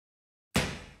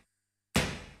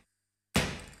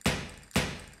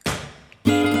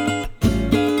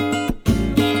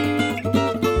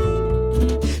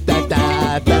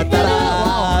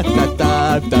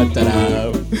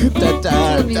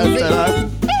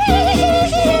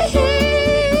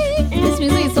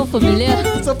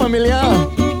so familiar.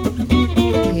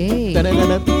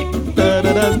 Okay.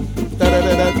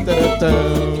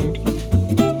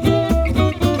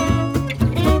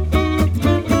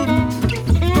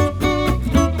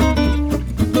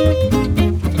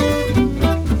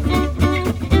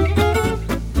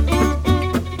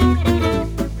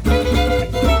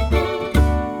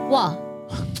哇，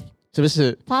是不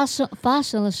是？发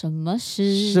生了什么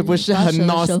事？是不是很发生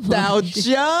了什么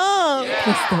事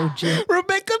nostalgia？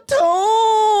 Rebecca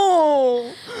Tong，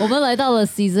 我们来到了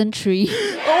Season 3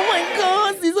 Oh my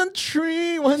god, Season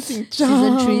 3，我很紧张。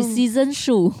Season 3 Season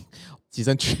数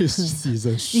Season 3是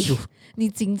Season 数，你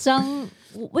紧张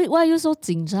？Why are you so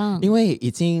紧张？因为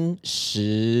已经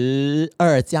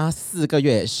12+4个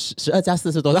月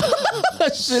，12+4是多少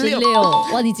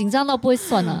？16。哇，你紧張到不會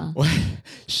算啊喂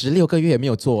，16个月没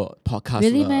有做 podcast 了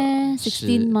 ？Really 咩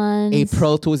？16 months.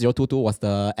 April 2022 was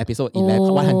the episode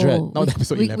 100, not the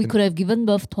episode we 11. could have given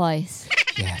birth twice.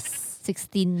 Yes.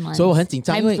 16 months. 所以我很紧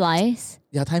张，因 Time 为 flies.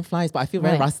 Yeah, time flies, but I feel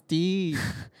very Right. rusty.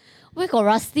 Where got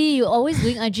rusty? You always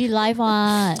doing IG live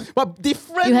what? But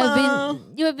different.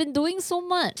 You have been doing so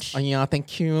much. Oh yeah,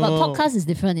 thank you. But podcast is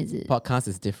different, is it? Podcast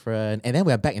is different, and then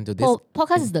we are back into this.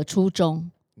 Podcast is the 初衷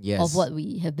Yes. of what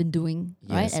we have been doing,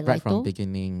 right? Yes, At right from Lito?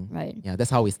 beginning. Right. Yeah, that's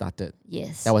how we started.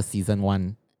 Yes. That was season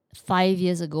 1. 5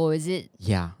 years ago, is it?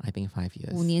 Yeah, I think 5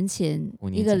 years. 5年前， 5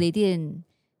年前一个雷电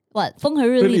，what 风和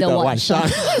日丽的晚上。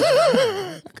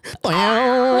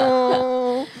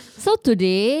So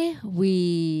today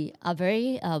we are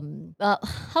very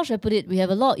how should I put it? We have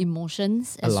a lot of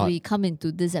emotions as we come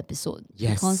into this episode.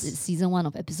 Yes. Because it's season 1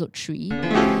 of episode 3.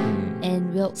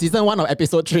 And we'll Season 1 of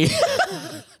episode 3.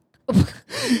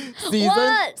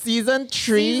 What? Season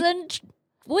 3.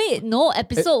 Wait, no,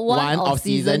 episode 1 of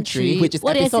season 3. Which is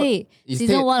what did I episode- say? you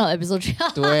Season said- 1 of episode 3.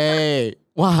 对，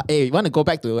哇，you want to go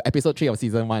back to episode 3 of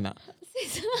season 1 ah?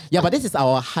 Yeah, but this is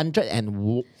our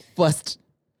 101st.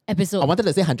 Episode. I wanted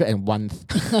to say 101th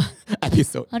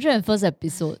episode. 101st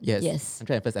episode. Yes.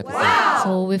 101st episode.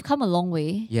 So we've come a long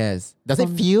way. Yes. Does it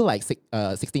feel like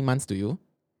 16 months to you?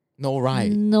 No, right?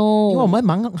 因为我 No. 们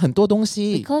忙很多东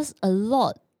西。 Because a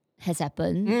lot has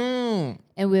happened. 嗯，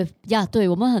 And we've, yeah, 对，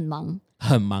我们很忙。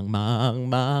很忙忙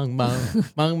忙忙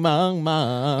忙忙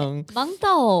忙忙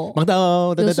到忙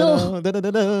到有时候我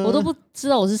都我不知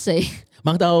道我是谁。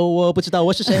忙到我不知道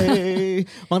我是谁，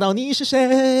忙到你是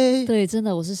谁？对，真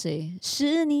的我是谁？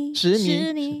是你，是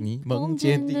你，你梦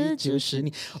见的就是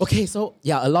你。Okay, so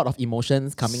yeah, a lot of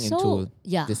emotions coming into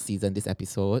yeah. this season, this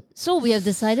episode. So we have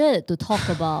decided to talk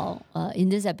about in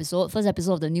this episode, first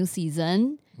episode of the new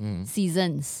season,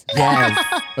 seasons. Yes,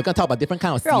 we're gonna talk about different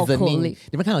kind of 绕口 seasoning, 令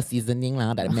different kind of seasoning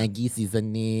lah, like Maggi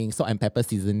seasoning, salt and pepper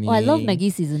seasoning. Oh, I love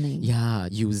Maggi seasoning. Yeah,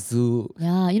 yuzu.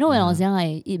 Yeah, you know when I was young,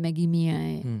 I eat Maggi mee,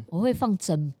 right? 我会放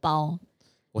整包，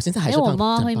我现在还因为我是放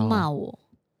妈会整包骂我，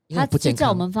因为她就不健康。叫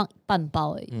我们放半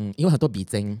包而已。因为很多比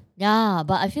精 Yeah,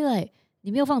 but I feel like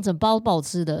你没有放整包不好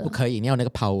吃的不。可以，你要有那个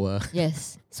power。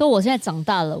 Yes, so 我现在长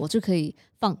大了，我就可以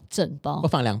放整包我。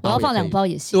放2包，我要放2。包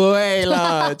也行。对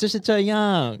了，就是这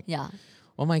样。Yeah.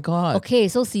 Oh my god. Okay,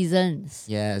 so seasons.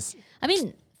 Yes. I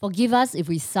mean, forgive us if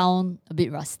we sound a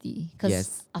bit rusty. Because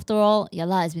Yes. after all,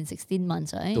 yala, it's been 16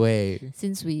 months, right? 对。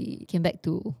 Since we came back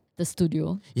to the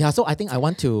studio. Yeah, so I think I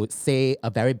want to say a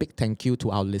very big thank you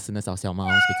to our listeners, our 小猫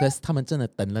because 他们真的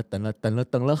等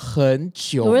了很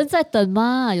久。有人在等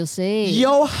吗？有谁？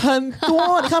有很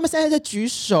多，你看他们现在在举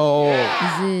手。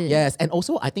Is it? Yes, and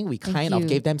also I think we kind of you.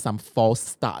 gave them some false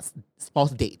starts,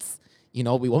 false dates. You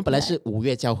know, 我们本来是5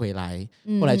月叫回来，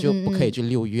后来就不可以去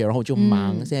6月，然后就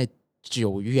忙，现在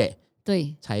9月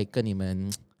对。才跟你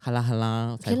们哈啦哈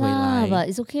啦才 Okay 回 lah, 来。 but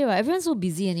it's okay, right? Everyone's so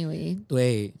busy anyway.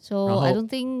 对， So 然后 I don't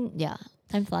think, yeah,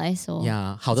 time flies. So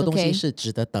Yeah, 好的 it's 东西 okay. 是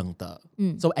值得等的。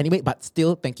So anyway, but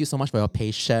still, thank you so much for your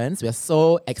patience. We are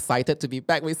so excited to be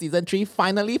back with season 3,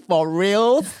 finally for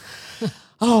real.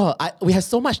 We have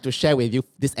so much to share with you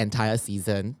this entire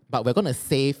season, but we're going to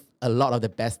save a lot of the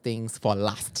best things for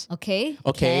last. Okay.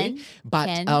 Okay, but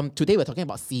today we're talking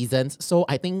about seasons. So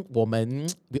I think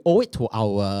we owe it to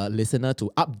our listener to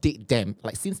update them.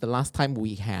 Like since the last time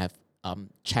we have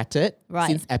chatted, Right.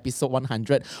 since episode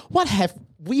 100, what have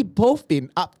we both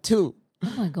been up to?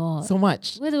 Oh my God. So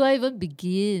much. Where do I even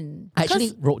begin? I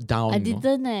actually wrote down. I you know.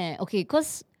 didn't Okay,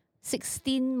 because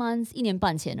 16 months, 1年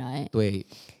半前, right? 对，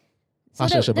 So 发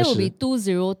生了什么 that will be 事？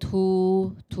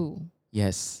 2022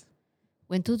 Yes.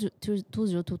 when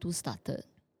 2022 started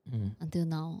until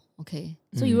now. Okay,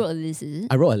 so you wrote a list, is it?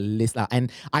 I wrote a list lah,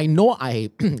 and I know I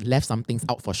left some things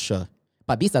out for sure.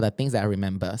 But these are the things that I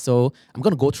remember. So I'm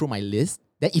going to go through my list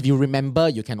Then if you remember,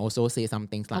 you can also say some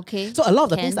things. Okay. So a lot of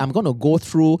the things I'm going to go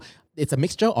through, it's a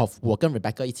mixture of 我跟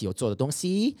Rebecca 一起有做的东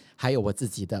西，还有我自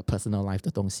己的 personal life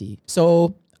的东西。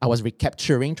So I was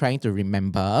recapturing, trying to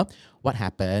remember what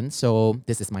happened. So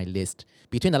this is my list.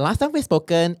 Between the last time we've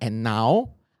spoken and now,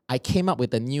 I came up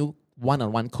with a new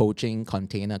one-on-one coaching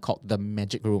container called the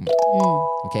Magic Room.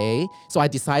 Okay. So I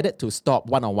decided to stop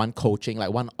one-on-one coaching,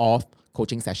 like one-off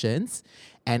coaching sessions.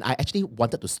 And I actually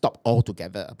wanted to stop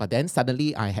altogether. But then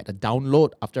suddenly I had a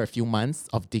download after a few months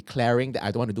of declaring that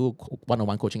I don't want to do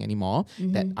one-on-one coaching anymore,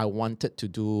 that I wanted to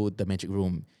do the Magic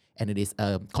Room. And it is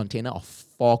a container of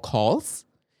 4 calls.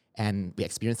 And we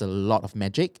experience a lot of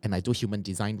magic. And I do human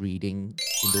design reading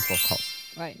in those 4 calls.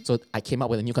 Right. So I came up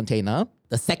with a new container.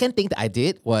 The second thing that I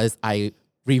did was I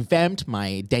revamped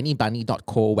my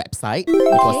dannybunny.co website,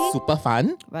 which was super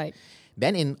fun. Right.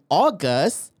 Then in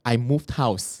August, I moved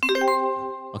house.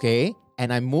 Okay.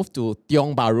 And I moved to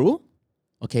Tiong Bahru.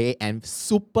 Okay. And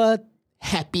super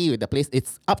happy with the place.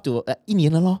 It's up to 1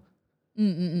年了咯。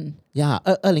Yeah,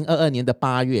 2022年的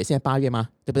8月，现在8月吗？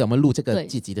对不对？我们录这个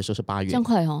季集的时候是8月。这样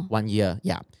快哦。1 year,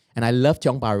 yeah. And I love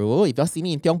Tiong Bahru. If you see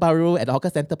me in Tiong Bahru at the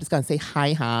hawker center, please come and say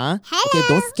hi, huh? Hello. Okay,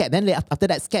 don't scared. Then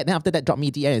after that, drop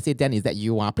me DM and say, Dan, is that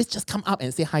you? Please just come up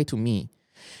and say hi to me.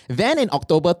 Then in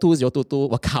October 2022,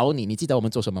 我考你，你记得我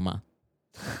们做什么吗？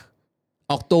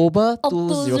 October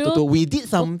 2022, we did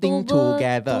something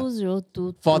together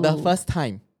 2022 for the first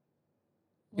time.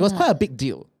 It was quite a big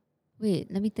deal.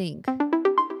 Wait, let me think.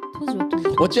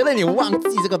 2022. 我觉得你忘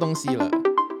记这个东西了，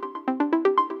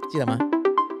记得吗？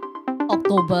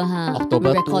 October, huh?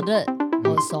 October we recorded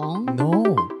our song.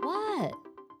 No. What?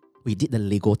 We did the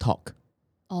Lego talk.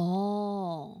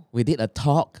 Oh. We did a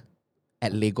talk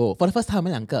at Lego for the first time. 我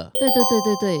们两个。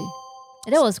对。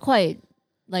And that was quite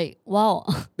like wow.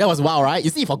 That was wow, right?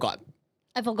 You see, you forgot.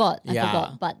 I forgot.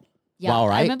 But yeah, wow,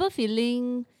 right? I remember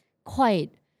feeling quite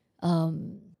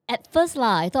at first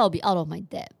I thought I'll be out of my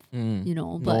depth. You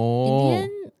know, but in the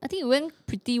end, I think it went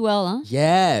pretty well. Huh?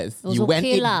 Yes, it was you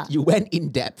okay you went in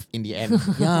depth in the end.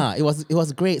 Yeah, it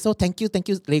was great. So thank you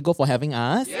Lego for having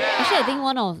us. Actually, I think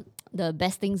one of the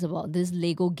best things about this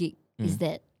Lego gig is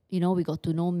that we got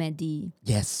to know Maddie.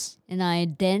 Yes. And I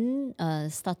then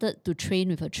started to train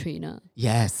with a trainer.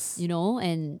 Yes.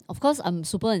 And of course, I'm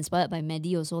super inspired by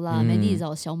Maddie also lah. Maddie is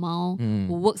our xiao mao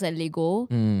who works at Lego,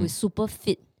 who is super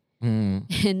fit.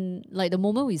 And like the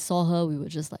moment we saw her, we were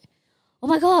just like, oh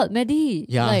my God, Maddie.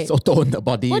 Yeah, like, so toned the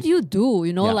body. What do you do?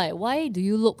 Like why do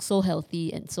you look so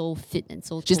healthy and so fit and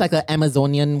so She's like an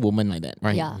Amazonian woman like that,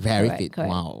 right? Yeah, very correct, fit. Correct.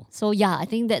 Wow. So yeah, I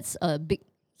think that's a big,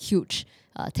 huge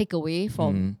takeaway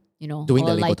from, doing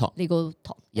the Lego talk. Lego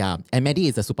talk. Yeah, and Maddie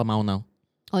is a super mom now.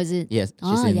 Oh, is it? Yes,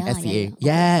 she's in yeah, SCA. yeah. Okay.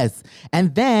 Yes.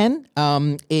 And then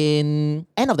in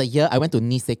end of the year, I went to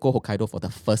Niseko, Hokkaido for the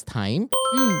first time.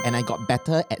 And I got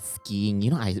better at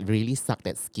skiing. I really sucked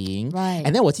at skiing. Right.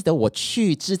 And then 我记得我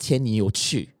去之前你有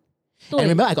去. And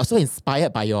remember, I got so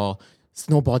inspired by your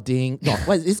snowboarding. No,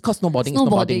 what is it called? Snowboarding.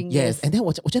 Snowboarding, yes. And then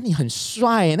我觉得你很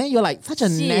帅. And then you're like such a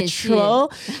谢谢 natural.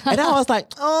 And then I was like,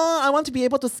 oh, I want to be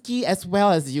able to ski as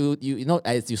well as you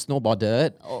as you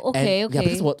snowboarded. Oh, okay, and, okay. Yeah,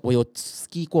 because 我有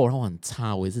ski 过，然后很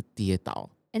差，我也是跌倒。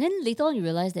And then later on you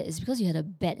realize that it's because you had a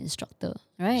bad instructor,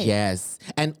 right? Yes.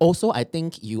 And also, I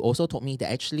think you also told me that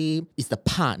actually it's the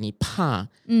怕，你怕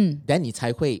then 你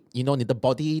才会 你的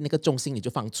body 那个重心你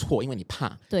就放错，因为你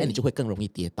怕，那你就会更容易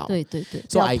跌倒。对，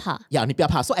 So 不要怕。你不要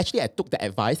怕。So actually I took the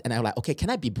advice and I was like, okay, can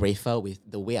I be braver with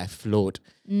the way I float?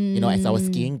 As I was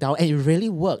skiing down, and it really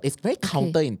worked. It's very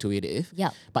counterintuitive. Yeah.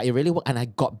 But it really worked, and I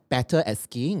got better at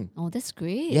skiing. Oh, that's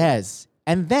great. Yes.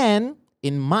 And then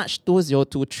in March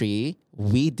 2023,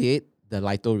 we did the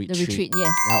Lito retreat. The retreat,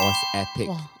 yes. That was epic.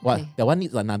 Wow, okay. That one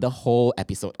needs another whole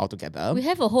episode altogether. We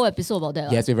have a whole episode about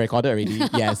that. Yes, we recorded already.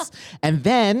 Yes. And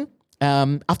then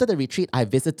after the retreat, I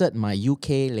visited my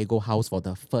UK Lego house for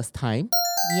the first time.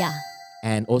 Yeah.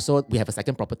 And also we have a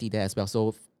second property there as well.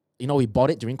 So, we bought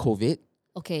it during COVID.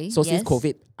 Okay. So since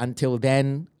COVID, until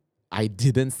then, I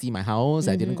didn't see my house.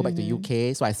 I didn't go back to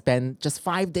UK. So I spent just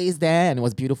 5 days there and it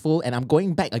was beautiful. And I'm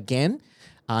going back again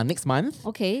next month.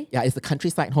 Okay. Yeah, it's the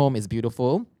countryside home. It's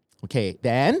beautiful. Okay,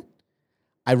 then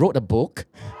I wrote a book,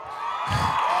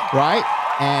 right?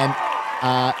 And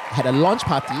had a launch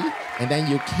party. And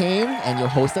then you came and you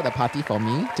hosted a party for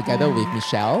me together with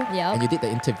Michelle. Yep. And you did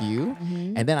the interview.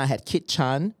 And then I had Kit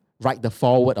Chan write the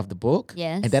foreword of the book.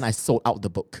 Yes. And then I sold out the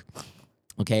book.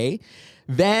 Okay?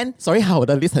 Then, sorry 我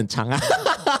的 list 很长啊。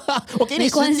我给你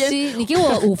时间。没关系，你给我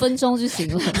5分钟就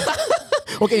行了。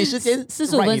我给你时间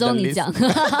45分钟你讲。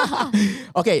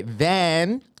Okay,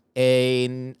 then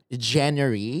in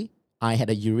January, I had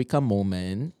a eureka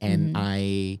moment and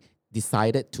I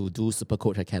decided to do Super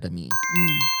Coach Academy.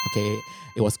 Okay,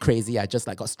 it was crazy. I just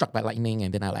like got struck by lightning,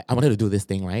 and then I wanted to do this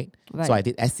thing, right? So I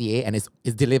did SCA, and it's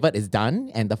delivered, it's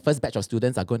done, and the first batch of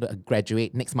students are going to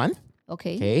graduate next month.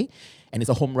 Okay, and it's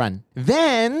a home run.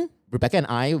 Then Rebecca and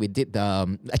I, we did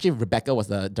actually Rebecca was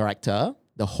the director.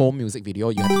 The home music video,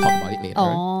 you have to talk about it later.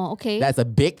 Oh, okay. That's a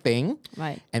big thing.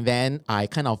 Right. And then I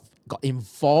kind of got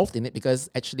involved in it because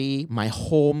actually my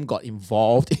home got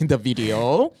involved in the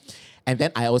video. And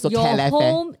then I also Your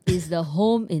home is the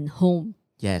home in home.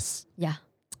 Yes. Yeah.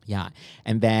 Yeah.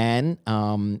 And then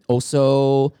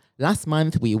also last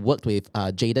month we worked with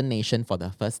Jaden Nation for the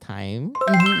first time.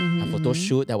 A photo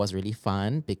shoot that was really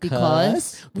fun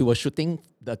because we were shooting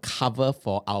the cover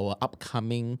for our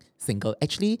upcoming single.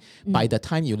 Actually, by the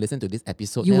time you listen to this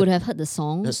episode, you would have heard the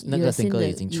song. You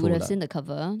would have seen the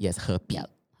cover. Yes, 何必. Yep,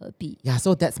 何必. Yeah,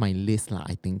 so that's my list lah,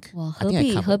 I think. 哇，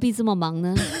何必这么忙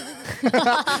呢？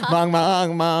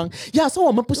忙。Yeah, so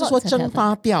我们不是说蒸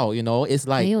发掉, you know, it's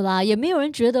like 没有啦，也没有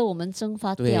人觉得我们蒸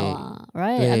发掉啊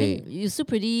right? I mean, you're still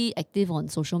pretty active on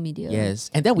social media. Yes,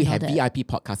 and then we have VIP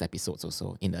podcast episodes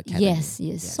also in the academy.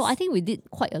 Yes. So I think we did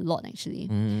quite a lot actually.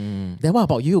 Then what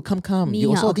about you? Come. Me, you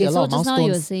also did a lot of just milestones. now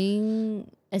you were saying,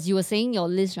 as you were saying your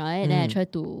list, right? Then I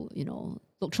tried to,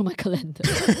 look through my calendar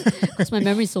because my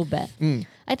memory is so bad.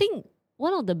 I think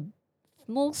one of the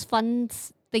most fun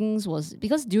things was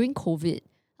because during COVID,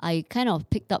 I kind of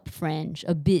picked up French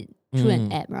a bit through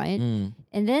an app, right?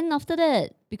 And then after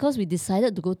that, because we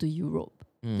decided to go to Europe,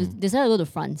 decided to go to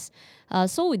France,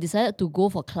 so we decided to go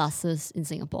for classes in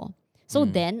Singapore. So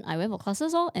then I went for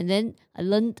classes, and then I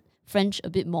learned French a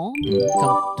bit more.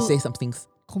 Come say some things.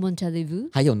 Comment allez-vous?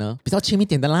 还有呢，比较亲密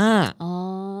点的啦。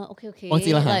OK. 忘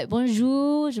记了哈。Like,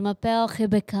 bonjour, je m'appelle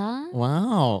Rebecca.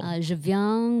 Wow. Je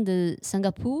viens de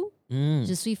Singapour.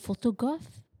 Je suis photographe.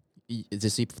 Je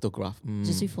suis photographe.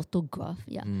 Je suis photographe.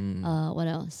 Yeah. What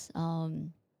else?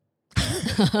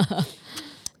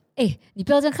 你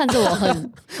不要这样看着我很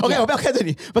OK， 我不要看着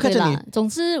你，不要看着你。总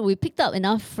之 we picked up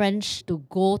enough French to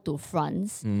go to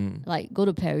France, like go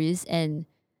to Paris, and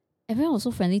everyone was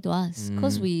so friendly to us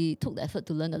because we took the effort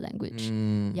to learn the language.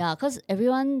 Yeah, because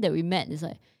everyone that we met is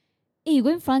like, hey, you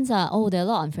going France? Oh, there are a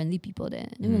lot of unfriendly people there.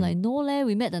 Then we're like, no leh,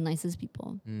 we met the nicest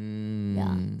people.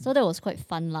 Yeah, so that was quite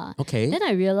fun lah. Okay. Then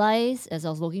I realized as I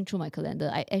was looking through my calendar,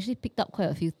 I actually picked up quite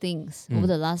a few things over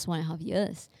the last 1.5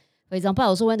 years. For example, I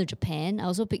also went to Japan. I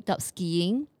also picked up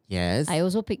skiing. Yes. I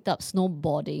also picked up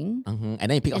snowboarding. And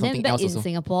then you pick up And then something back else in also.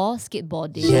 Singapore,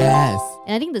 skateboarding. Yes.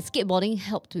 And I think the skateboarding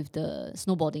helped with the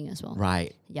snowboarding as well.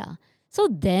 Right. Yeah. So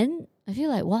then I feel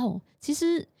like, wow, 其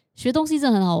实学东西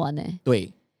真的很好玩欸。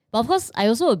对。But of course, I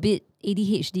also a bit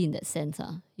ADHD in that sense.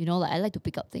 Like I like to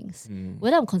pick up things.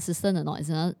 Whether I'm consistent or not is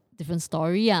another different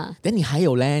story. Then 你还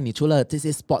有嘞，你除了这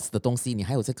些 sports 的东西，你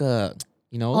还有这个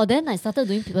you know? Oh, then I started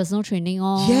doing personal training.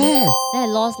 Yes. Then I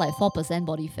lost like 4%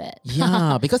 body fat.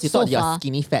 Yeah, because you So thought you're far.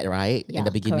 skinny fat, right? In Yeah,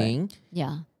 the beginning. correct.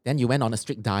 Yeah, Then you went on a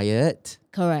strict diet.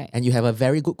 correct. And you have a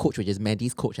very good coach, which is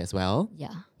Maddie's coach as well.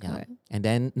 Yeah, Yeah. correct. And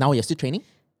then now you're still training?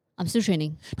 I'm still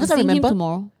training. Because I'm I seeing him remember-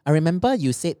 tomorrow I remember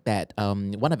you said that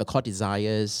one of your core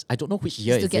desires, I don't know which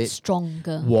year to is get it?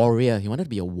 stronger. Warrior. You wanted to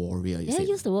be a warrior, you Did I said.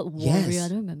 use the word Yes. warrior? I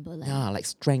don't remember. Like. Yeah, like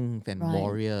strength and Right.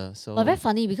 warrior. So But very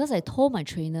funny because I told my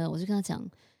trainer, 我就跟他讲,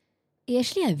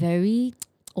 actually I very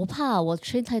我怕我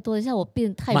train 太多，等一下我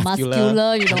变太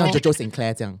muscular, you 好像 know. Jojo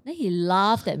Sinclair 这样。 Then he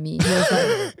laughed at me. He was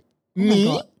like, oh my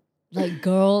god, like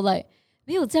girl, like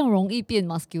没有这样容易变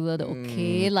muscular 的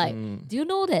okay? Like, do you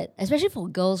know that, especially for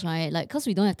girls, right? Like, because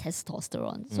we don't have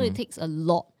testosterone, so it takes a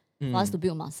lot for us to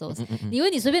build muscles. 你以为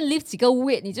你随便 lift 几个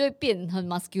weight, 你就会变很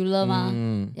muscular 吗？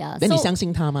 Yeah. Then 你 So, 相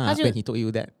信他吗？他就- When he told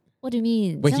you that. what do you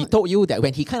mean? When he told you that,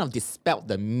 when he kind of dispelled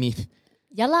the myth,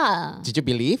 Yeah lah. did you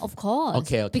believe? Of course.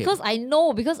 Okay. Because I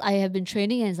know, because I have been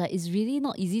training and it's really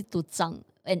not easy to 长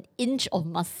an inch of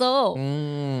muscle.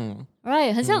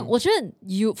 Right? 很像, 我觉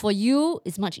得 for you,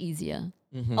 it's much easier.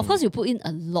 Of course, you put in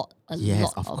a lot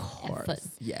Yes, of of course. effort.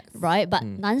 Yes. Right? But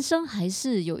男生还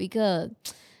是有一个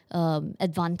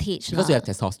advantage Because 啦 you have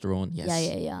testosterone, yes.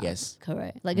 Yeah. Yes.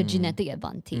 Correct. Like a genetic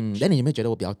advantage. Then 你有没有觉得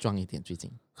我比较壮一点？最近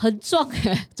很壮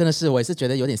欸。真的是，我也是觉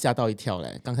得有点吓到一跳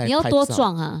嘞。刚才你要多拍照？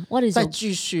壮啊？ What is 再 your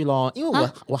继续咯，因为我、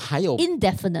啊我还有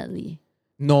indefinitely?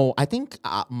 No, I think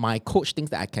my coach thinks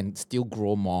that I can still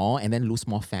grow more and then lose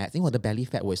more fat. 因为我的 belly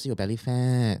fat 我也是有 belly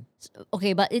fat.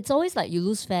 Okay, but it's always like you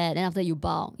lose fat, then after you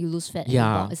bulk, you lose fat, and you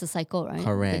Yeah. bulk. It's a cycle, right?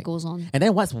 Correct. It goes on. And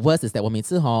then what's worse is that 我每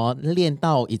次练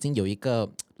到已经有一个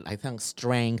like 像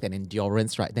strength and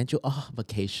endurance, right? Then 就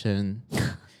vacation.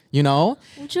 You know?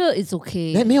 我觉得 it's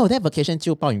okay. Then 没有 that vacation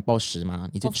就暴饮暴食嘛，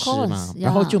你就 Of 吃嘛 course,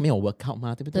 然后 yeah. 就没有 workout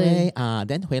嘛，对不对？对啊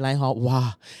，then 回来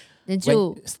哇 then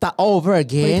就 start all over 回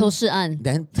again. 头是岸。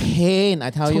 Then pain,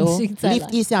 I tell you, 重新再来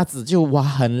lift 一下子就哇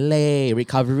很累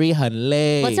recovery 很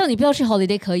累。我叫你不要去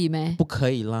holiday 可以咩？不可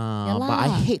以啦 Yeah But I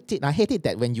lah. hate it. I hate it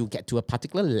that when you get to a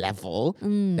particular level,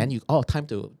 then you time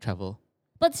to travel.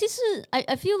 But 其实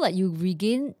I feel like you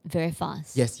regain very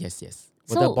fast. Yes.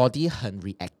 So- 我的 body 很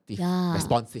reactive, Yeah.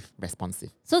 responsive.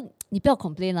 So 你不要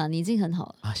complain 啦，你已经很好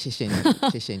了，啊，谢谢你，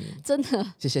谢谢你，真的。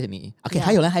谢谢你。OK， Yeah.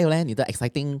 还有嘞，你的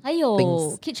exciting 还有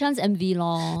things. Kit Chan's MV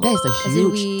咯 That is a As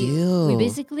in huge deal. We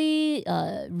basically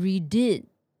redid.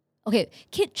 Okay,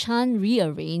 Kit Chan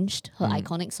rearranged her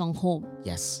iconic song Home,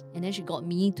 Yes. and then she got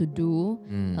me to do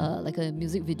like a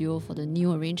music video for the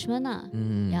new arrangement 啊。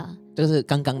Yeah, 这个是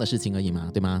刚刚的事情而已嘛，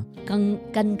对吗？刚就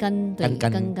跟那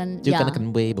yeah.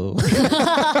 跟微博，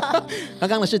刚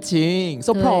刚的事情。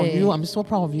So proud of 对 you. I'm so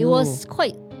proud of you.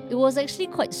 It was actually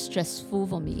quite stressful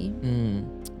for me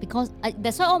because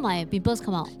that's why all my pimples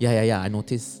come out. Yeah. I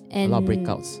noticed a lot of And-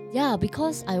 breakouts. Yeah,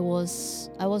 because I was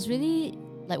really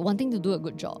like wanting to do a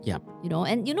good job. Yep. You know,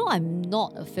 and you know I'm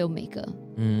not a filmmaker,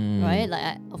 right?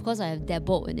 Like of course I have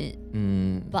dabbled in it,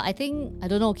 but I think I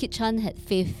don't know. Kit Chan had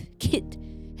faith. Kit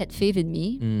had faith in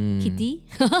me. Kitty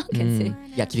can say.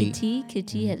 Yeah,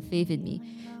 Kitty. Had faith in me.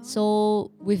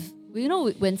 So with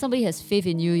when somebody has faith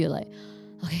in you, you're like,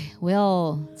 okay, 我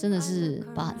要真的是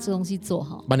把这东西做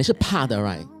好。 But 你是怕的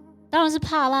right? 当然是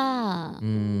怕啦。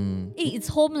It's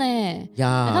home leh. Yeah.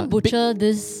 I can't butcher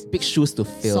this. Big shoes to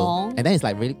fill. Song. And then it's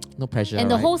like really no pressure. And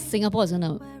the right? whole Singapore is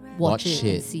gonna watch Watch it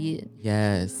and it. see it.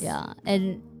 Yes. Yeah.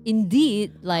 And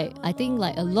indeed, like I think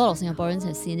like a lot of Singaporeans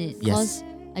have seen it because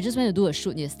I just went to do a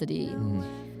shoot yesterday.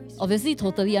 Obviously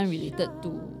totally unrelated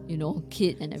to,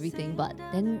 Kid and everything, but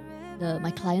then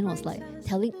my client was like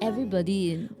telling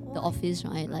everybody in the office,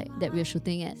 right, like that we're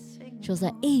shooting at. She was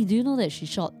like, hey, do you know that she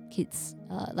shot Kids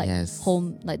like Yes.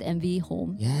 Home, like the MV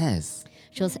Home? Yes.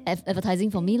 She was advertising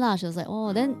for me lah. She was like,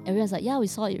 oh, then everyone's like, yeah, we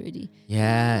saw it already.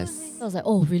 Yes. So I was like,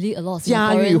 oh, really? A lot of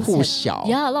家喻 Singaporeans 户 have, 晓。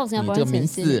 yeah, a lot of 你这个 Singaporeans 名 have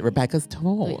seen 字 it. Rebecca's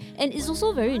told. 对 And it's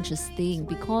also very interesting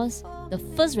because the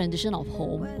first rendition of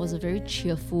Home was a very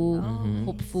cheerful,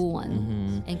 hopeful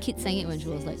one. And Kit sang it when she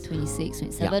was like 26,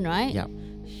 27, right? Yeah.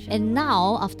 And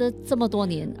now, after 这么多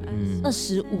年,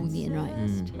 25年, right?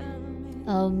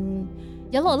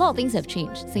 Yeah, a lot of things have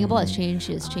changed. Singapore has changed,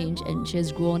 she has changed, and she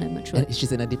has grown and matured. And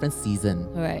she's in a different season.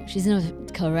 Correct. She's in a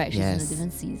Yes.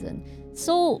 different season.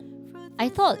 So I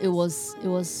thought it was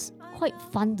quite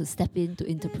fun to step in to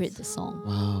interpret the song.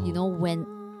 Wow.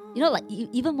 Like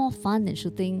even more fun than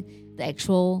shooting the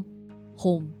actual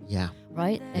Home, Yeah.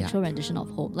 right? Yeah. Actual rendition of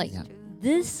Home. Like Yeah.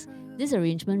 this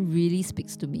arrangement really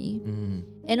speaks to me.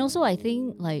 And also I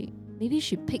think like maybe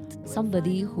she picked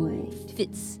somebody who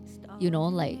fits,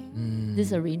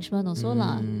 this arrangement also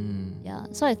lah. Yeah.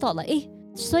 So I thought like,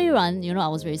 虽然 I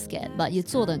was very scared, but 也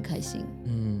做得很开心.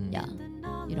 Yeah.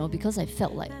 Because I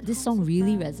felt like this song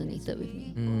really resonated with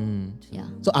me. Yeah.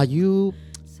 So are you,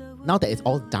 now that it's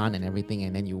all done and everything,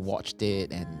 and then you watched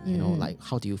it, and like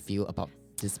how do you feel about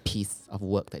this piece of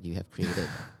work that you have created?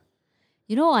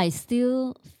 I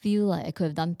still feel like I could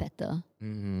have done better.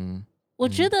 我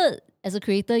觉得 as a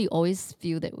creator, you always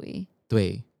feel that way.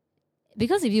 对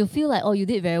Because if you feel like, oh, you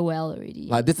did very well already,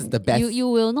 Like this is the best. you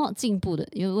will not 进步的,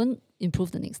 you won't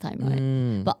improve the next time,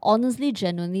 right? But honestly,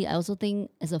 genuinely, I also think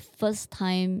as a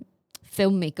first-time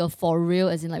filmmaker for real,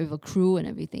 as in like with a crew and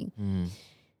everything,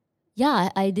 yeah,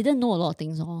 I didn't know a lot of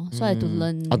things, so I had to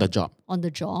learn On the job. on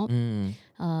the job.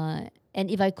 And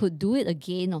if I could do it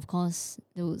again, of course,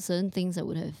 there were certain things I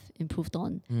would have improved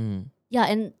on. Yeah,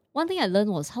 and one thing I learned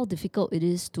was how difficult it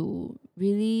is to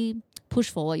really push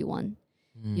for what you want.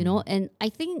 And I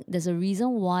think there's a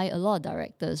reason why a lot of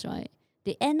directors, right,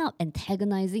 they end up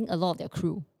antagonizing a lot of their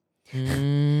crew.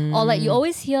 Or like you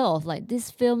always hear of like this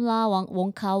film lah,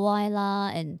 Wong Kar-wai lah,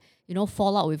 and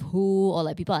fallout with who, or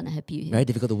like people are unhappy with him. Very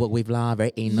difficult to work with lah.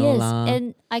 Very anal Yes, lah.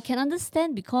 and I can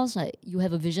understand because like you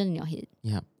have a vision in your head,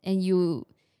 Yeah. and you,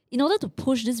 in order to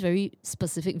push this very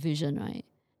specific vision, right,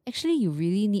 actually you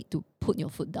really need to put your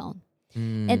foot down.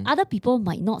 And other people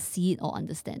might not see it or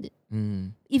understand it.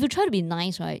 If you try to be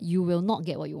nice, right, you will not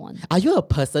get what you want. Are you a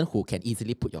person who can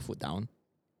easily put your foot down?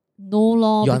 No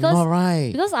law. You're not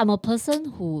right. Because I'm a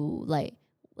person who like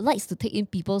likes to take in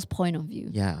people's point of view.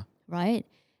 Yeah. Right?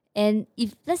 And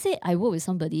if let's say I work with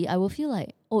somebody, I will feel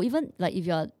like, oh, even like if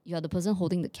you're the person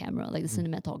holding the camera, like the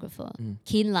cinematographer,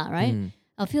 Keen lah, right?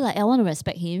 I feel like I want to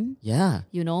respect him, Yeah.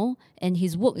 and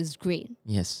his work is great,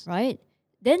 Yes. right?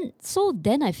 Then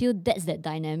I feel that's that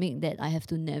dynamic that I have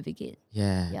to navigate.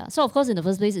 Yeah. Yeah. So of course, in the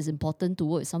first place, it's important to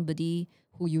work with somebody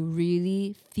who you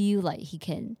really feel like he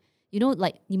can,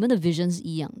 like 你们的 visions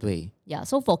一样的. 对. Yeah.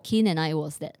 So for Keen and I, it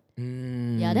was that.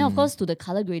 Yeah, then of course to the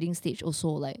color grading stage also,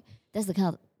 like that's the kind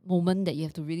of moment that you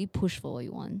have to really push for what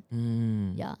you want.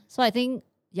 Yeah. So I think,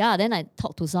 then I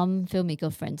talked to some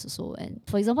filmmaker friends also. And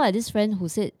for example, I had this friend who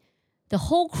said the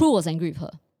whole crew was angry with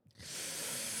her.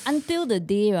 Until the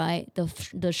day, right,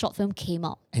 the short film came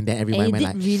out. And then everyone and it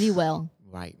went did like, really well.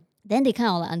 right. Then they kind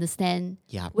of like understand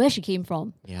where she came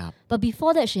from. Yeah. But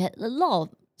before that, she had a lot of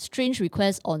strange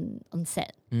requests on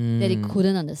set that they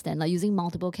couldn't understand, like using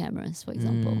multiple cameras, for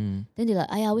example. Then they're like,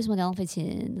 哎呀，为什么你要浪费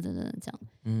钱？这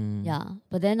样。Yeah.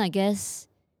 But then I guess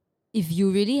if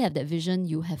you really have that vision,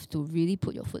 you have to really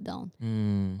put your foot down.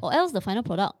 Or else the final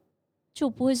product 就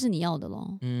不会是你要的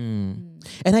咯。And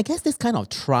I guess this kind of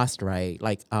trust, right?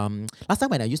 Like last time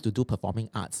when I used to do performing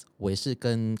arts, 我也是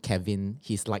跟 Kevin,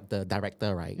 he's like the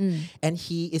director, right? And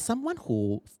he is someone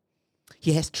who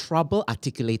he has trouble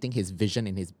articulating his vision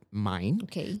in his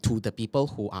mind to the people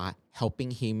who are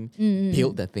helping him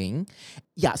build the thing.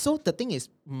 Yeah, so the thing is,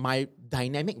 my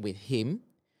dynamic with him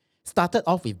started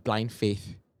off with blind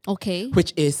faith. Okay.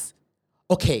 Which is,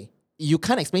 okay, you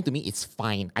can't explain to me, it's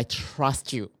fine. I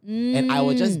trust you. And I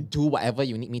will just do whatever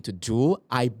you need me to do.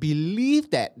 I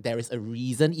believe that there is a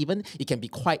reason, even it can be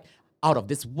quite out of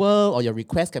this world or your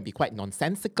request can be quite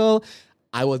nonsensical.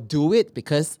 I will do it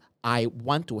because I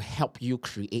want to help you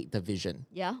create the vision.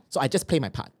 Yeah. So I just play my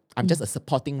part. I'm just a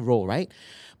supporting role, right?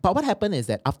 But what happened is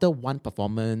that after one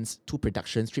performance, 2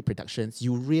 productions, 3 productions,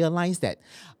 you realize that,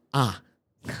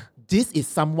 this is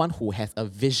someone who has a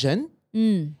vision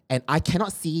and I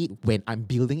cannot see it when I'm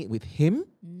building it with him.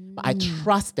 But I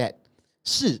trust that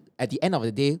at the end of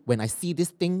the day, when I see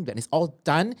this thing, when it's all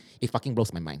done, it fucking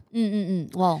blows my mind.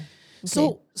 Wow.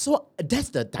 Okay. So that's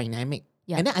the dynamic.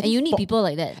 Yeah. And, then I think you need people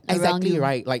like that around exactly you.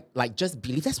 right. Like just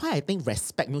believe. That's why I think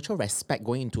mutual respect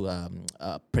going into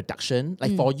production.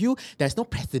 Like for you, there's no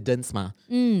precedence,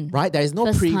 right? There is no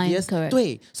First previous. time,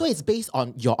 correct. So it's based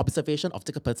on your observation of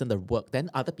the person, the work. Then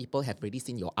other people have already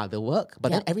seen your other work,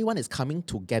 but then everyone is coming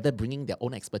together, bringing their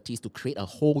own expertise to create a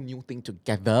whole new thing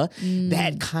together.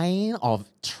 That kind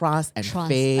of trust and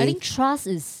faith. I think trust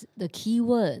is the key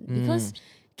word because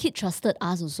Kid trusted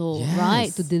us also, right,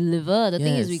 to deliver. The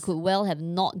thing is, we could well have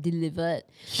not delivered.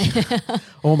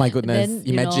 Oh my goodness! Then,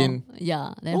 Imagine.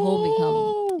 Then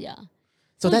whole become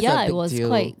So that's a big it was deal.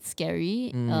 quite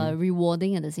scary,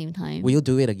 rewarding at the same time. Will you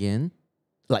do it again?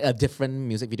 Like a different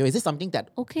music video? Is this something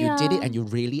that you did it and you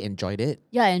really enjoyed it?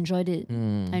 Yeah, I enjoyed it.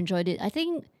 I enjoyed it. I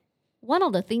think one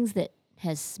of the things that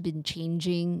has been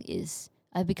changing is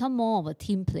I've become more of a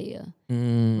team player,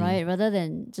 right? Rather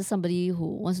than just somebody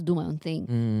who wants to do my own thing.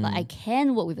 But I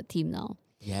can work with a team now.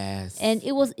 Yes. And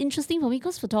it was interesting for me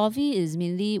because photography is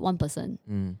mainly one person,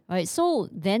 right? So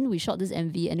then we shot this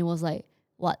MV and it was like,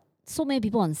 what? So many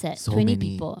people on set, So 20 many,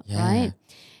 people, yeah. right?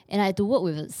 And I had to work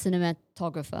with a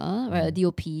cinematographer, right, a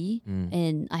DOP,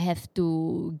 and I have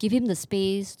to give him the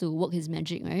space to work his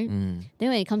magic, right? Then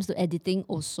when it comes to editing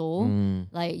also,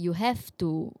 like you have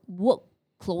to work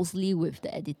closely with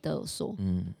the editor also,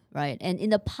 right? And in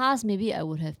the past, maybe I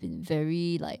would have been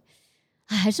very like,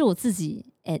 还是我自己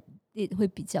edit 会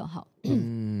比较好.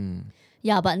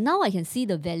 Yeah, but now I can see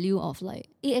the value of like,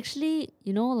 it actually,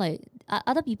 like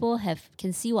other people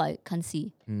can see what I can't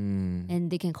see, and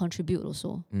they can contribute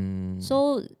also.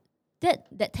 So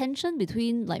that tension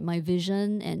between like my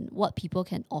vision and what people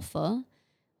can offer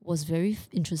was very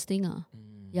interesting.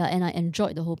 Yeah, and I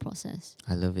enjoyed the whole process.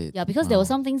 I love it. Yeah, because there were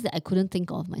some things that I couldn't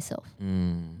think of myself.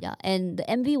 Yeah, and the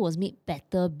MV was made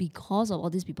better because of all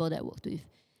these people that I worked with.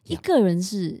 一个人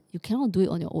是 you cannot do it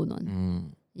on your own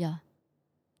one. Yeah.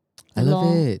 I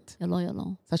love it. Yeah,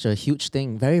 lor. Such a huge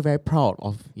thing. Very, very proud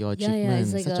of your achievement.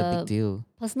 It's like Such a big deal.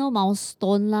 Personal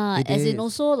milestone lah. It As is. in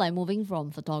also like moving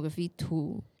from photography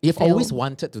to You've film. always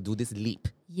wanted to do this leap,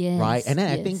 Yes, right? And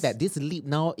then I think yes. that this leap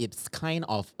now, it's kind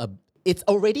of it's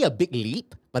already a big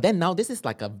leap, but then now this is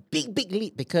like a big, big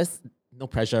leap because no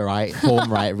pressure, right?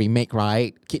 Home, right? Remake,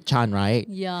 right? Kit Chan, right?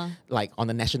 Yeah. Like on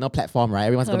the national platform, right?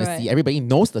 Everyone's going to Correct. see. Everybody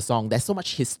knows the song. There's so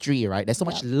much history, right? There's so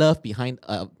much love behind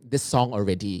this song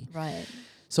already. Right.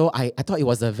 So I thought it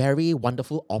was a very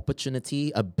wonderful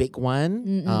opportunity, a big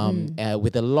one,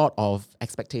 with a lot of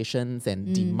expectations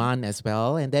and demand as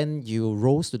well. And then you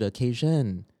rose to the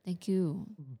occasion Thank you.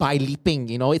 by leaping,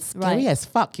 it's scary as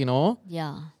fuck,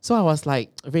 Yeah. So I was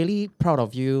like really proud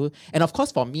of you. And of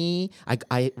course for me,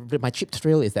 my trip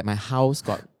thrill is that my house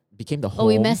got became the home. Oh,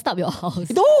 we messed up your house.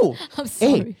 No! I'm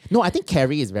sorry. Hey, no, I think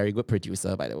Carrie is very good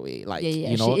producer, by the way. Like,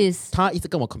 Yeah, you know, she is. 她一直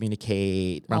跟我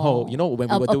communicate. 然后, you know, when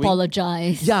we were doing...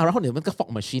 apologize. Yeah, 然后你们那个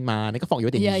fog machine 嘛，那个 fog 有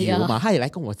点 Yeah, 油嘛， yeah. 他也来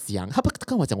跟我讲，他不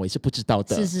跟我讲，我也是不知道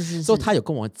的。是。所以他有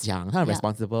跟我讲，他很 Yeah.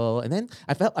 responsible. And then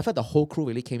I felt the whole crew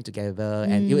really came together,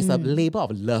 and it was a labor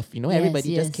of love. You know,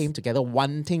 everybody just came together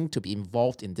wanting to be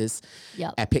involved in this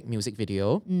epic music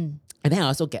video. And then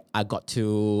I got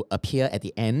to appear at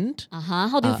the end.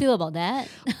 How do you feel about that?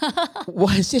 我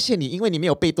很谢謝你，因為你沒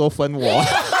有貝多芬我。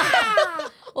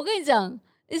我跟你講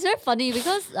it's very funny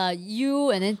because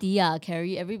you and then Tia,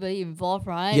 Carrie, everybody involved,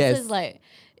 right? Yes. So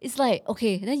it's like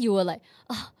okay, and then you were like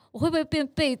我会不会變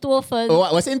貝多芬？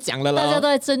我先講了啦。大家都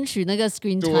在爭取那個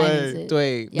screen time.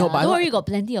 對 Yeah, No, but don't worry, you got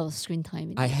plenty of screen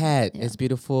time. I had. It's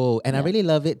beautiful. And I really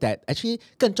love it that actually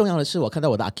更重要的是我看到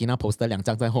我的 Akina poster 2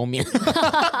張在後面。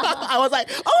I was like,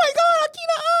 oh my god,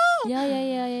 Akina!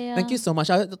 Yeah. Thank you so much.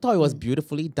 I thought it was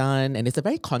beautifully done, and it's a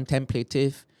very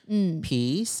contemplative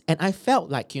piece. And I felt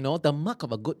like, you know, the mark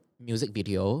of a good music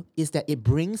video is that it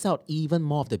brings out even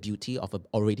more of the beauty of an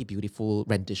already beautiful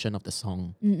rendition of the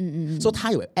song. So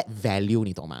它有 add value,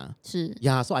 你懂吗？是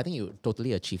Yeah, so I think you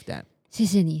totally achieved that. 謝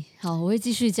謝你，好，我會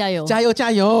繼續加油。加油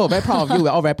加油 Very proud of you.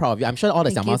 We're all very proud of you. I'm sure all the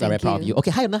Thank 小貓 you, are very thank proud of you. you.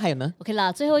 Okay, 還有呢 OK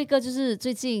啦，最後一個就是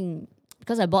最近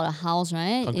because I bought a house,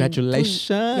 right?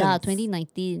 Congratulations. Yeah,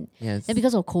 2019. Yes. And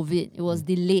because of COVID, it was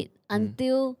delayed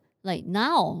until like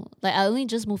now. Like I only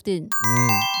just moved in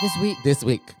this week. This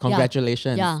week.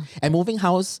 Congratulations. Yeah. And moving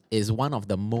house is one of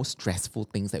the most stressful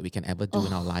things that we can ever do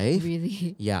in our life.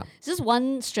 Really? Yeah. It's just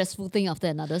one stressful thing after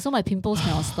another. So my pimples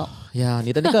cannot stop. Yeah,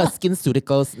 你的那个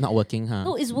SkinCeuticals not working, huh?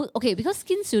 No, it's okay because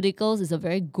SkinCeuticals is a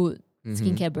very good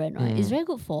skincare brand, right? It's very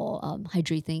good for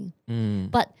hydrating.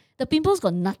 But the pimples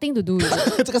got nothing to do with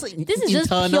it. 这个是 This is just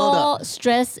internal 的。 pure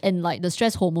stress and like the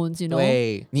stress hormones, you know.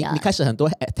 对，你 Yeah. 你开始很多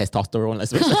testosterone 了，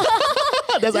是不是？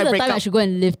 That's This why is I the break time I up. should go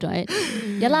and lift, right?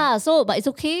 Yeah lah. So, but it's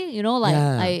okay, you know. Like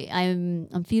Yeah.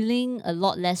 I'm feeling a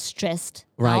lot less stressed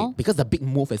Right, now. because the big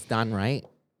move is done, right?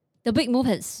 The big move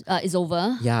is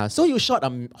over. Yeah, so you shot a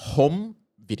home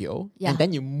video, Yeah. and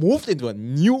then you moved into a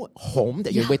new home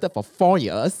that you waited for 4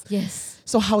 years. Yes,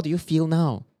 So how do you feel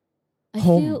now? I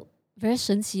Home. feel very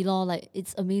神奇 lor. Like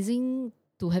it's amazing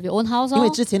to have your own house. 因为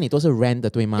Oh. 之前你都是 rent 的，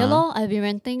对吗？ Yeah lor, I've been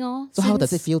renting. Oh. So how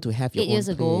does it since feel to have your 8 own years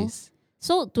ago. place?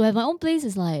 So to have my own place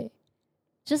is like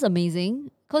just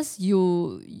amazing because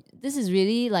this is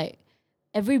really like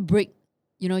every brick,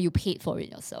 you know, you paid for it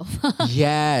yourself.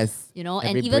 Yes. You know, Every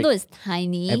and even brick, though it's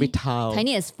tiny, every tile.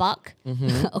 tiny as fuck.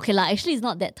 Okay lah, actually it's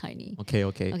not that tiny. Okay.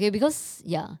 Okay, because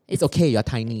It's okay, you're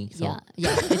tiny. So.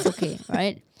 yeah, it's okay,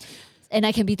 right? And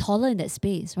I can be taller in that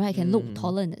space, right? I can look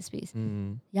taller in that space.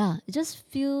 Yeah, it just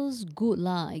feels good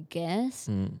lah, I guess.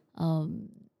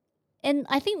 And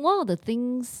I think one of the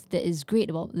things that is great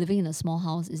about living in a small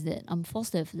house is that I'm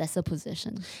forced to have lesser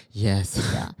possessions. Yes.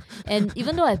 Yeah. And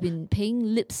even though I've been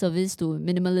paying lip service to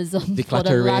minimalism for the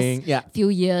Decluttering. last few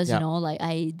years, Yeah. you know, like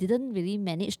I didn't really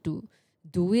manage to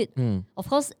do it. Of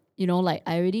course, you know, like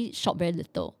I already shop very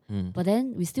little, but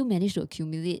then we still managed to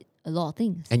accumulate a lot of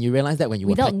things And you realize that when you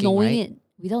were without packing, knowing right? it.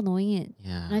 Without knowing it.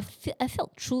 Yeah. And I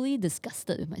felt truly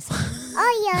disgusted with myself.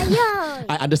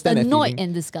 I understand that Annoyed feeling.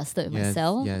 and disgusted with Yes,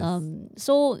 myself. yes.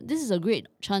 So this is a great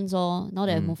chance now that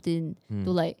I've moved in to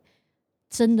like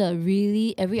真的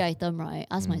really every item, right?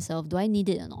 Ask myself, do I need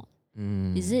it or not?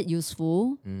 Is it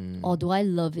useful or do I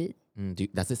love it?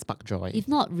 Does it spark joy? If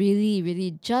not,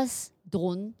 really, just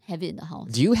don't have it in the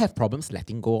house. Do you have problems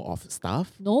letting go of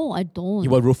stuff? No, I don't. You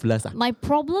were ruthless. My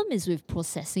problem is with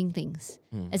processing things.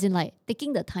 As in like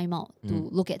taking the time out to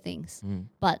look at things.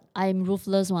 But I'm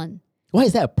ruthless one. Why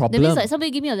is that a problem? That means like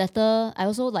somebody give me a letter, I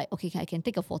also like, okay, I can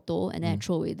take a photo and then I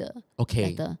throw away the Okay.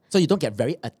 letter. So you don't get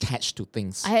very attached to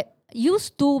things. I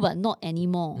used to, but not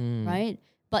anymore, right?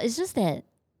 But it's just that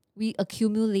we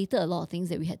accumulated a lot of things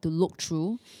that we had to look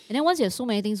through. And then once you have so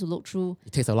many things to look through,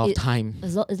 It takes a lot of time.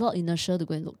 there's a lot of inertia to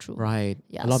go and look through. Right.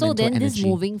 Yeah. A lot of So mental then this energy.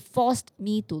 moving forced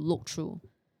me to look through.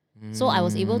 So I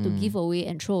was able to give away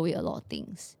and throw away a lot of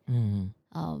things.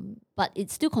 But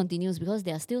it still continues because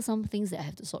there are still some things that I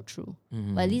have to sort through.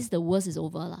 But at least the worst is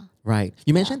over lah. Right.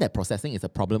 You mentioned that processing is a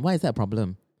problem. Why is that a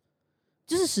problem?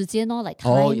 就是时间 lor, like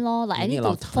Oh, time lor. Like you I need need a to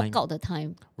lot of time. fork out the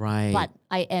time. Right. But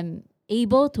I am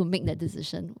able to make that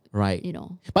decision, right. you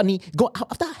know. But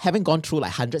after having gone through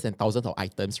like hundreds and thousands of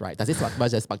items, right? Does it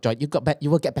spark joy? You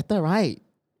will get better, right?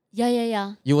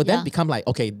 Yeah. You will then become like,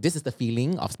 okay, this is the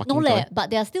feeling of sparking No joy. leh, but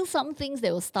there are still some things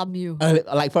that will stun you.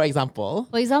 Like for example,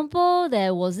 For example,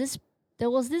 there was this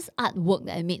artwork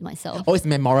that I made myself. it's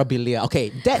memorabilia. Okay,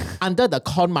 that under the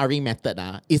KonMari method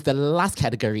is the last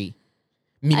category.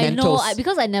 mementos.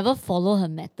 because I never follow her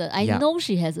method. I know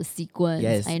she has a sequence.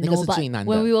 Yes, I 那个 know, 是 but 最难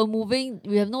的。 when we were moving,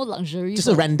 we have no luxury. 就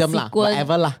是 random 啦 sequence,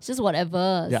 whatever 啦 just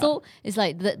whatever. Yeah. So it's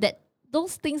like that.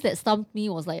 Those things that stumped me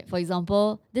was like, for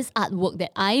example, this artwork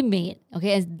that I made.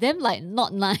 Okay, and them like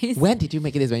not nice. When did you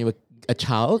make it? When you were a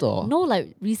child or? No,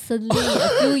 like recently, a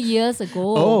few years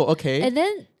ago. Oh, okay. And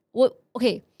then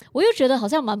我又觉得好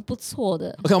像蛮不错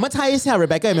的 OK， 我们猜一下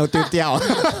Rebecca 有没有丢掉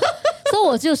所以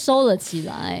我就收了起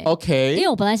来。OK， 因为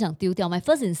我本来想丢掉 ，my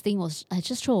first instinct was I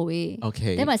just throw away.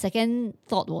 OK Then my second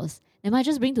thought was, am I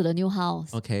just bring to the new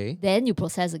house? OK Then you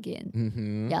process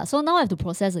again. Yeah, so now I have to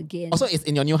process again. Also, it's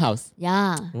in your new house.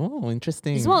 Yeah. Oh,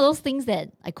 interesting. It's one of those things that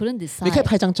I couldn't decide. 你可以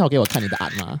拍张照给我看你的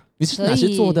art 吗？你是哪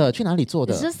时做的？去哪里做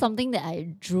的 It's just something that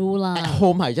I drew lah. At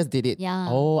home, you just did it. Yeah.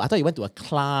 Oh, I thought you went to a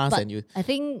class But and you. I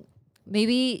think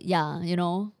maybe, yeah, you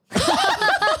know.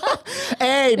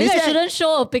 哎，你 Maybe 现 I 在 shouldn't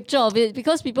show a picture of it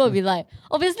because people will be like,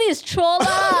 obviously it's troll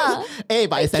lah. 哎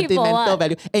，by I keep for sentimental what?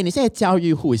 value。哎，你现在家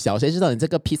喻户晓，谁知道你这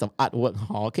个 piece of artwork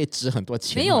可以值很多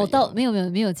钱？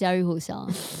没有家喻户晓。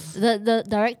The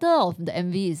director of the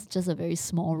MV is just a very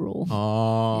small role.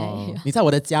 哦 Yeah. 你在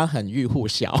我的家很喻户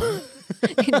晓。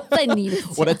在你的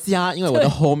我的家，因为我的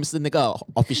home 是那个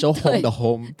official home 的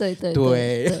home。对对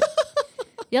对。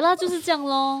原来就是这样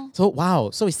咯。So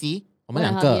wow, so we see 我们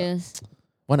两个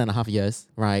 1.5 years,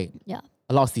 right? Yeah.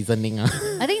 A lot of seasoning.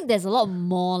 I think there's a lot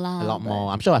more lah. A lot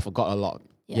more. I'm sure I forgot a lot.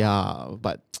 Yeah,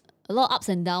 but a lot of ups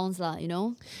and downs lah, you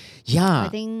know. Yeah. I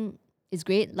think it's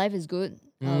great. Life is good.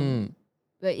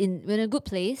 We're in a good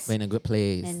place. We're in a good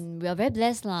place. And we are very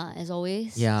blessed lah, as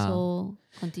always. Yeah. So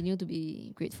continue to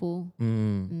be grateful.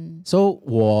 So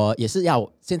我也是要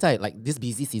现在 like this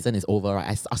busy season is over, right?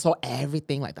 I saw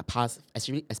everything like the past,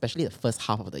 especially the first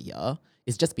half of the year.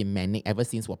 It's just been manic ever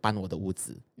since 我搬我的屋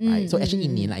子 right? So actually 一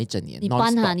年来一整年。你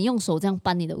搬哈，你用手这样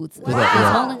搬你的屋子。对对，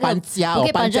我搬家，我可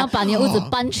以把这样把你的屋子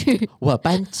搬去。我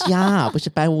搬家，不是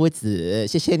搬屋子。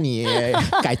谢谢你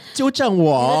纠正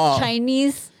我。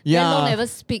Chinese, yeah, never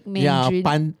speak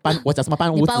Mandarin. 搬，我讲什么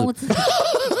搬屋子？你搬屋子。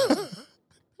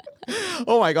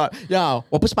Oh my god, yeah！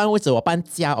 我不是搬屋子，我搬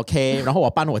家 ，OK？ 然后我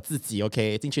搬我自己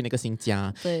 ，OK？ 进去那个新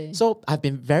家。对。So I've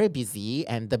been very busy,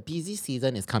 and the busy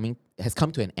season has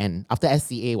come to an end. After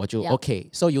SCA, 我就 OK.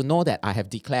 So you know that I have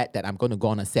declared that I'm going to go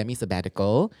on a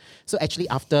semi-sabbatical. So actually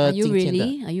after Are you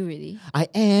really? I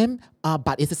am,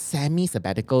 but it's a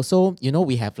semi-sabbatical. So you know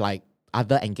we have like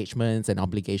other engagements and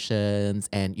obligations,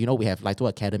 and you know we have Lito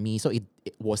Academy, so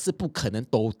我是不可能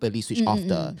totally switch off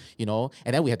的 you know,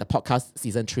 and then we have the podcast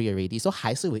season 3 already, so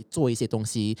还是会做一些东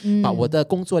西 but 我的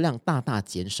工作量大大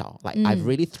减少 like I've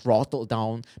really throttled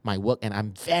down my work, and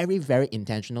I'm very very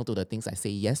intentional to the things I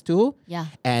say yes to, Yeah.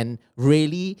 and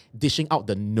really dishing out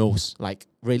the no's, like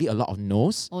really a lot of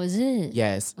no's. Oh, is it?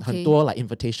 Yes, Okay. 很多 like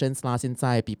invitations 啦，现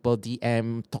在 people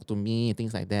DM talk to me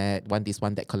things like that, want this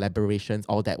one that collaborations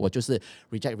all that 我就是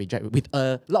reject with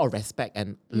a lot of respect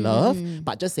and love,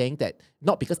 but just saying that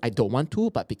not because I don't want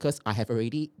to, but because I have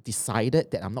already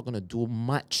decided that I'm not going to do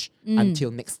much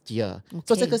until next year.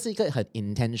 So 这个是一个很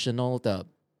intentional 的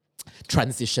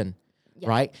transition,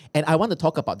 right? And I want to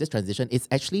talk about this transition. It's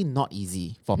actually not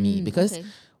easy for me because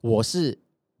我是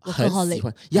很喜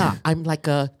欢 Yeah, I'm like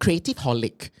a creative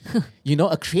holic. You know,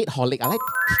 a create holic. I like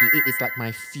to create. It's like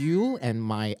my fuel and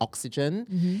my oxygen.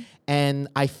 And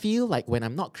I feel like when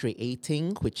I'm not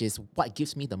creating, which is what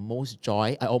gives me the most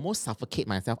joy, I almost suffocate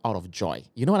myself out of joy.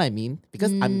 You know what I mean?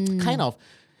 Because I'm kind of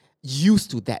used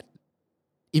to that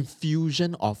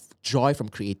infusion of joy from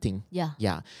creating.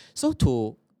 Yeah. So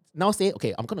to now say,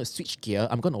 okay, I'm going to switch gear.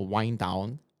 I'm going to wind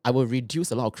down. I will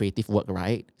reduce a lot of creative work,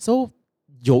 right? So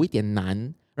有一点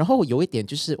难。然后有一点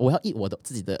就是我要 eat 我的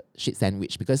自己的 shit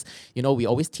sandwich, because you know we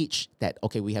always teach that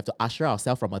okay, we have to usher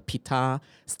ourselves from a pitta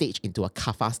stage into a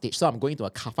kapha stage. So I'm going to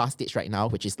a kapha stage right now,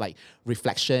 which is like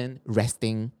reflection,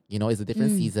 resting, you know, it's a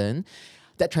different season.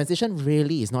 That transition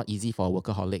really is not easy for a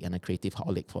workaholic and a creative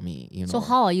holic for me, you know. So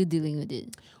how are you dealing with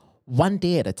it? One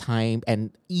day at a time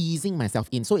and easing myself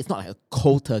in. So it's not like a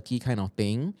cold turkey kind of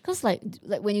thing. Because like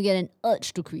when you get an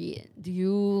urge to create,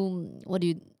 what do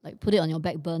you like put it on your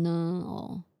back burner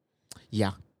or?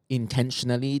 Yeah,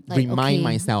 intentionally like, remind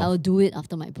myself. I'll do it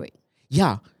after my break.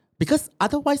 Yeah, because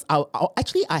otherwise I'll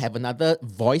actually I have another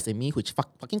voice in me which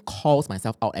fucking calls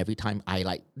myself out every time I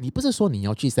like 你不是说你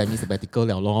要去 semi-sabbatical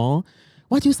了咯?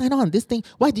 Why do you sign on this thing?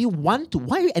 Why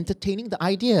are you entertaining the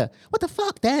idea? What the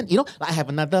fuck then? You know, I have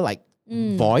another like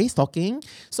voice talking.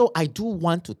 So I do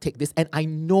want to take this, and I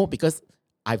know because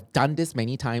I've done this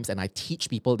many times and I teach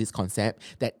people this concept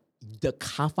that the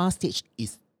kapha stage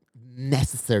is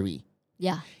necessary.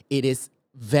 Yeah. It is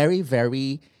very,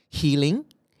 very healing.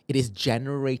 It is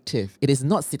generative. It is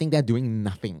not sitting there doing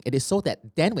nothing. It is so that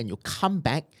then when you come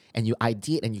back and you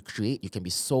ideate and you create, you can be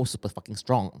so super fucking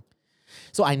strong.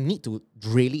 So I need to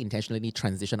really intentionally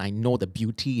transition. I know the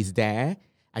beauty is there.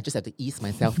 I just have to ease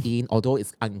myself in, although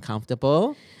it's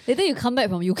uncomfortable. Later you come back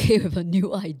from UK with a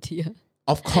new idea.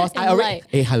 Of course, I And already.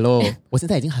 like- hello，我现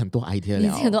在已经很多 idea 了，你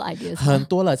已经很多 ideas 了。很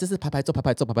多了，就是排做，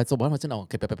我真的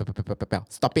OK，不要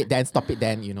stop it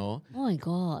then，you know. Oh my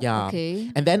god. Yeah.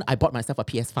 Okay. And then I bought myself a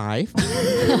PS5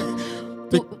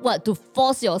 To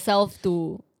force yourself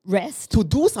to rest. to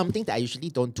do something that I usually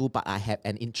don't do, but I have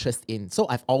an interest in. So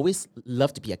I've always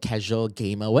loved to be a casual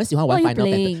gamer. 我很喜欢玩 What are you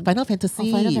playing? Final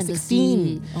Fantasy Final 16.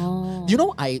 Fantasy. Oh. You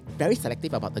know, I very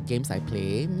selective about the games I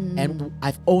play, and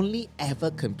I've only ever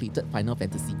completed Final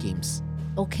Fantasy games.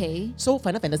 Okay. So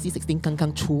Final Fantasy 16刚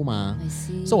刚出嘛 I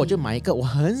see. so 我就买一个我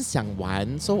很想玩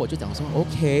so 我就讲说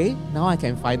okay, now I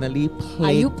can finally play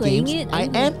Are you playing games. it? I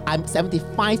am. I'm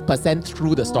 75%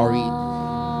 through the story. Wow.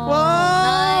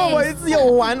 Wow, 我 Nice. 一直有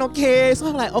玩 okay. So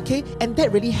I'm like, okay. And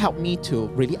that really helped me to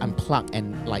really unplug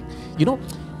and like, you know,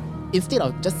 instead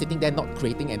of just sitting there not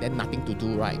creating and then nothing to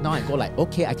do, right? Now I go like,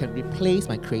 okay, I can replace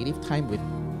my creative time with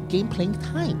game playing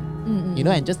time. You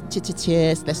know, and just chit,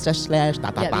 slash,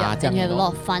 da, Yeah, yeah. 这样 And you have a know.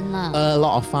 lot of fun lah. A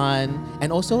lot of fun.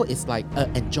 And also it's like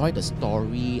enjoy the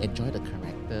story, enjoy the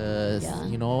characters, Yeah.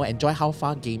 you know, enjoy how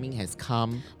far gaming has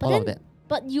come, But all then, of that.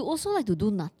 But you also like to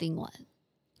do nothing, what?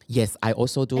 Yes, I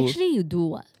also do. Actually, you do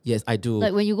what? Yes, I do.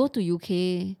 Like when you go to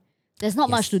UK, there's not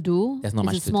much Yes. to do. There's not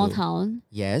it's much a to small do. town,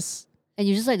 Yes. and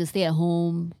you just like to stay at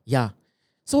home. Yeah.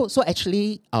 So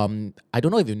actually, I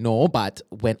don't know if you know, but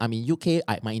when I'm in UK,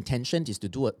 my intention is to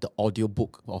do the audio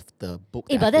book of the book.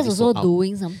 Hey, that but I've that's already also sold out.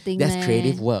 doing something. That's leh.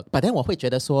 creative work. But then 我会觉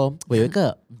得说，我有一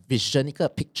个 vision, 一个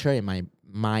picture in my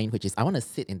mind, which is I want to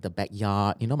sit in the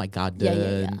backyard, you know, my garden,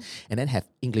 yeah. and then have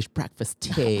English breakfast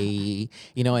tea,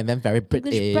 you know, and then very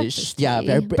British. breakfast Yeah, tea.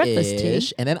 very Breakfast tea.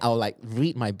 British. And then I'll like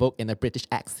read my book in a British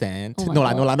accent. Oh my no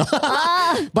lah, no God. lah,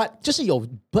 no. But 就是有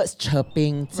birds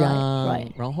chirping 这样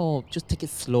right. 然后 just take it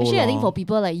slow. Actually, I think for lor.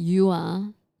 people like you,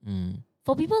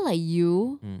 for people like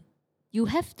you, Mm. you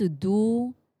have to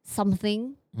do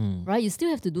something, Mm. right? You still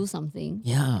have to do something.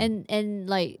 Yeah. And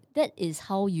like that is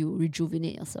how you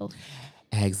rejuvenate yourself.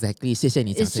 Exactly. 谢谢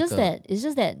你讲 It's 这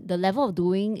just 个。 that the level of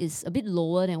doing is a bit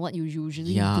lower than what you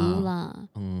usually Yeah. do lah.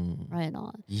 嗯 Right or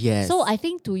not? Yes. So I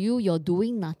think to you, you're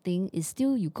doing nothing is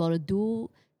still you gotta do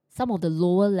some of the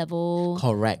lower level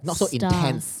Correct. Not so stuff.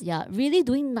 intense. Yeah, really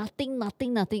doing nothing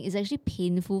is actually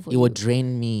painful for It you. will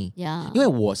drain me. Yeah. 因为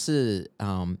我是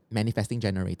manifesting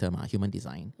generator 嘛 human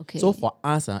design. Okay. So for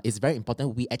us, it's very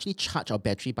important. We actually charge our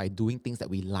battery by doing things that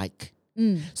we like.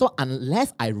 Mm. So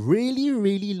unless I really,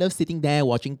 really love sitting there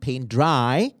watching paint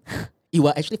dry, it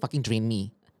will actually fucking drain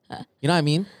me. You know what I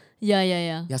mean? Yeah.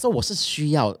 Yeah, so 我是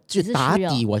需要就你是需要打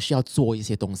底我需要做一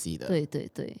些东西的。对。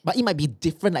 But it might be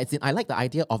different. Like, I like the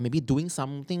idea of maybe doing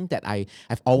something that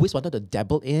I've always wanted to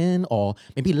dabble in, or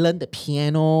maybe learn the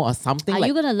piano or something. Are like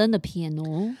you gonna learn the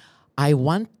piano? I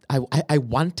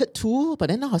wanted to, but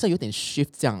then 好像有点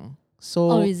shift 这样. So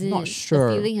Or is it not the sure.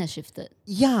 feeling has shifted?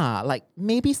 Yeah, like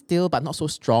maybe still, but not so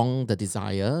strong the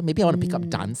desire. Maybe I want to pick up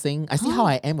dancing. I see how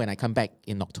I am when I come back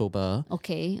in October.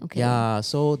 Okay. Yeah,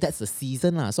 so that's the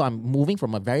season lah. So I'm moving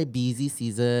from a very busy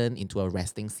season into a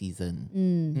resting season.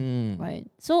 Right.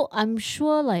 So I'm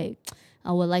sure like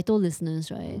our Lito listeners,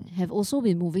 right, have also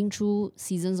been moving through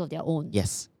seasons of their own.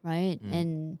 Yes. Right.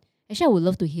 And actually I would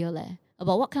love to hear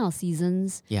about what kind of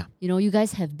seasons Yeah. you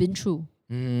guys have been through.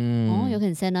 Oh, you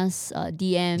can send us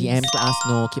DMs. DMs, let us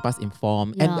know, keep us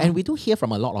informed. Yeah. And we do hear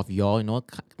from a lot of you all,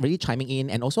 really chiming in,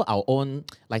 and also our own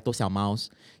like 小猫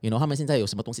他们现在有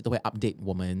什么东西都会 update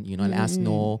我们 let us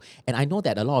know. And I know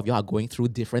that a lot of you are going through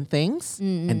different things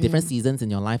and different seasons in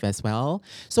your life as well.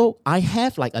 So I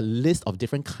have like a list of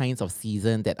different kinds of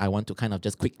season that I want to kind of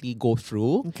just quickly go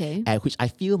through, Okay. which I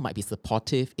feel might be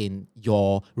supportive in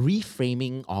your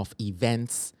reframing of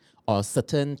events or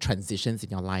certain transitions in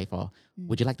your life. Or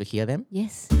would you like to hear them?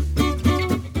 Yes.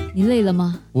 你累了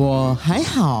吗？我还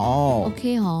好。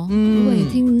 OK 哦，如果你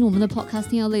听我们的 podcast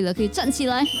听到累了，可以站起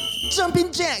来。 Jumping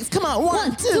jacks, come on,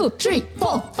 1, 2, 3,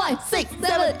 4, 5, 6,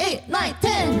 7, 8, 9,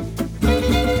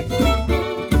 10.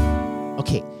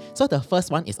 Okay, so the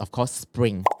first one is of course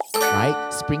spring,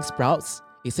 right? Spring sprouts.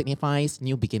 It signifies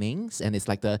new beginnings, and it's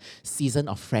like the season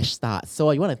of fresh starts.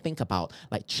 So you want to think about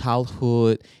like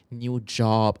childhood, new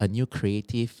job, a new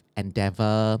creative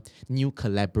endeavor, new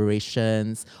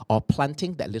collaborations, or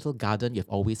planting that little garden you've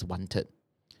always wanted,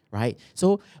 right?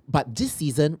 So, but this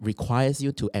season requires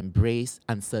you to embrace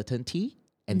uncertainty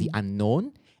and the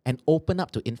unknown and open up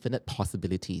to infinite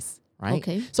possibilities, right?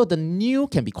 Okay. So the new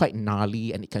can be quite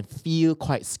gnarly and it can feel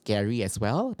quite scary as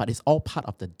well, but it's all part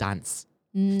of the dance.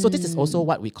 So this is also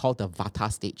what we call the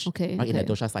Vata stage, Okay, right, in the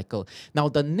okay. dosha cycle. Now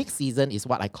the next season is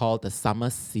what I call the summer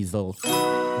sizzle.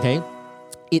 Okay,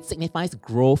 it signifies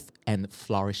growth and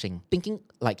flourishing. Thinking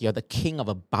like you're the king of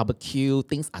a barbecue,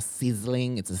 things are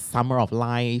sizzling, it's the summer of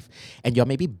life, and you're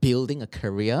maybe building a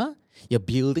career, you're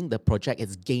building the project,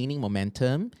 it's gaining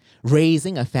momentum,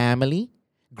 raising a family,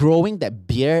 growing that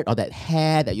beard or that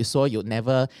hair that you saw you'd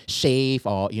never shave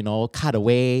or, cut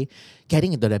away,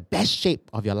 getting into the best shape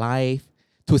of your life.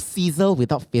 To sizzle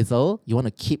without fizzle, you want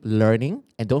to keep learning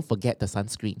and don't forget the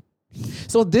sunscreen.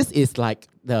 So this is like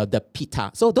the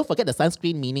pita. So don't forget the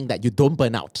sunscreen, meaning that you don't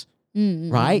burn out,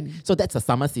 right? So that's a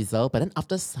summer sizzle. But then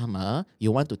after summer,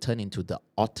 you want to turn into the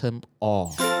autumn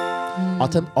awe.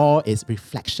 Autumn awe is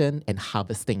reflection and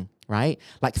harvesting, right?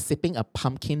 Like sipping a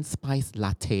pumpkin spice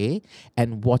latte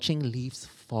and watching leaves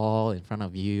fall in front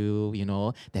of you,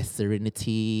 there's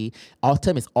serenity.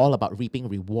 Autumn is all about reaping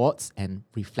rewards and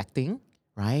reflecting,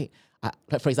 right?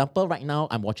 Like for example, right now,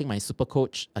 I'm watching my Super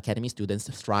Coach Academy students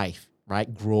thrive,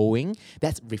 right? Growing.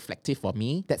 That's reflective for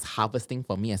me. That's harvesting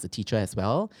for me as a teacher as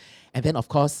well. And then, of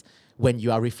course, when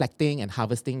you are reflecting and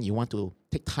harvesting, you want to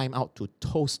take time out to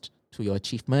toast to your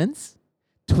achievements,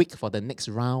 tweak for the next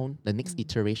round, the next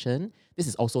iteration. This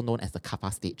is also known as the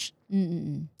kapha stage.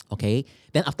 Okay?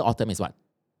 Then after autumn is what?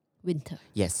 Winter.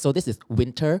 Yes. So this is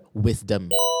winter wisdom.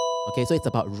 Okay? So it's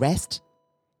about rest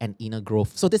and inner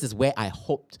growth. So this is where I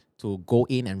hoped to go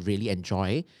in and really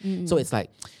enjoy. So it's like,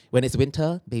 when it's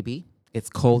winter, baby, it's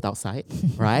cold outside,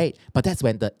 right? But that's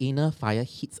when the inner fire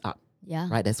heats up. Yeah.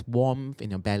 Right, there's warmth in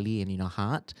your belly and in your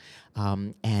heart,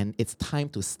 and it's time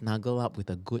to snuggle up with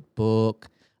a good book,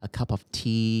 a cup of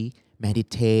tea,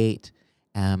 meditate,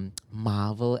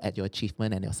 marvel at your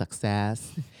achievement and your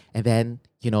success, and then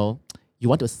you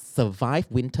want to survive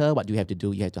winter. What do you have to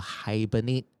do? You have to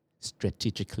hibernate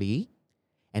strategically,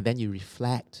 and then you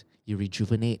reflect, you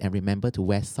rejuvenate, and remember to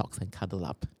wear socks and cuddle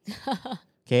up.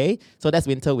 Okay, so that's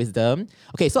winter wisdom.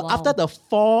 Okay, so after the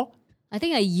 4. I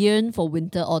think I yearn for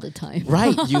winter all the time.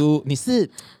 Right, 你是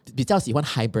比较喜欢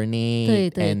hibernate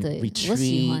对 and 对，我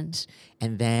喜欢。 retreat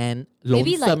and then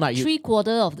Maybe lonesome, like right? three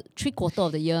quarter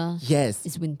of the year Yes,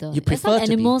 is winter. you And prefer some to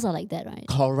be animals are like that, right?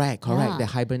 correct. Yeah. They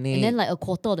hibernate. And then like a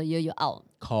quarter of the year you're out.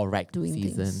 Correct doing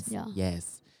seasons. things, yeah.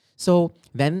 Yes. So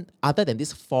then, other than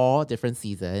these 4 different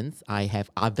seasons, I have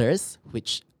others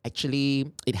which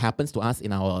actually it happens to us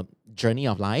in our journey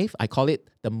of life. I call it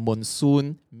the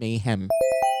monsoon mayhem.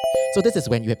 So this is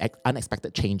when you have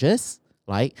unexpected changes,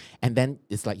 right? And then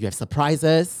it's like you have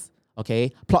surprises,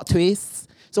 okay, plot twists.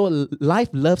 So life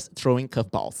loves throwing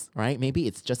curveballs, right? Maybe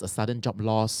it's just a sudden job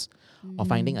loss or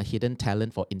finding a hidden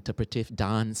talent for interpretive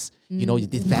dance. You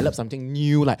develop something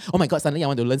new, like, oh my God, suddenly I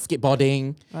want to learn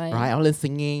skateboarding, right? I want to learn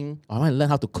singing, or I want to learn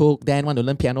how to cook, then I want to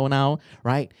learn piano now,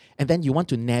 right? And then you want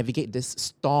to navigate this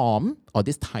storm or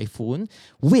this typhoon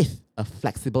with a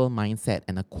flexible mindset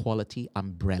and a quality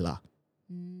umbrella.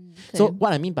 Okay. So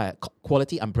what I mean by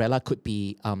quality umbrella could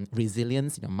be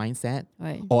resilience in your mindset,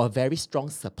 Right. or a very strong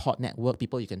support network,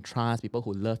 people you can trust, people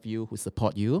who love you, who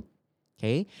support you.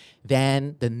 Okay.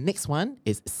 Then the next one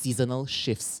is seasonal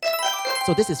shifts.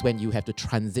 So this is when you have to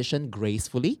transition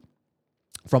gracefully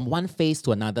from one phase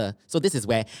to another. So this is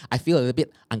where I feel a little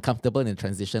bit uncomfortable in the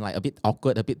transition, like a bit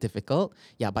awkward, a bit difficult.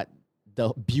 Yeah, but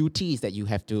the beauty is that you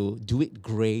have to do it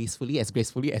gracefully as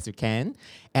you can.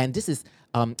 And this is,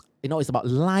 it's about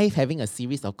life having a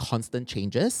series of constant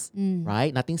changes,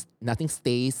 right? Nothing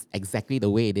stays exactly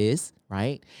the way it is,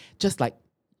 right? Just like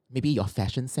maybe your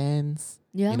fashion sense,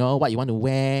 what you want to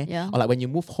wear. Yeah. Or like when you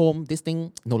move home, this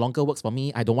thing no longer works for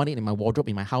me. I don't want it in my wardrobe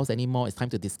in my house anymore. It's time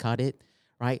to discard it,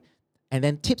 right? And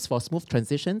then tips for smooth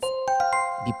transitions: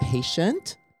 be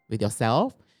patient with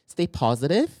yourself, stay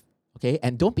positive, okay?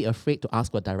 And don't be afraid to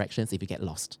ask for directions if you get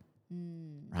lost,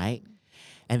 right?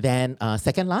 And then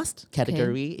second last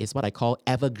category is what I call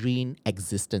evergreen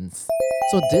existence.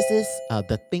 So this is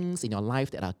the things in your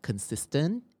life that are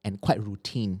consistent and quite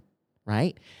routine,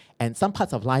 right? And some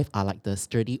parts of life are like the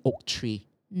sturdy oak tree,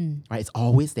 right? It's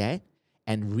always there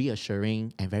and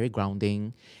reassuring and very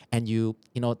grounding. And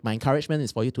my encouragement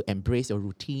is for you to embrace your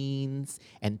routines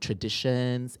and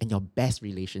traditions and your best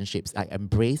relationships. Like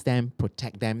embrace them,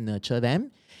 protect them, nurture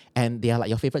them. And they are like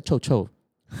your favorite cho-cho,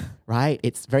 right?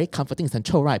 It's very comforting. It's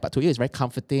cho, right? But to you, it's very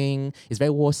comforting. It's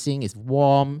very washing. It's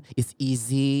warm. It's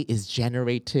easy. It's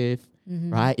generative,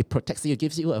 right? It protects you. It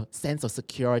gives you a sense of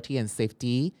security and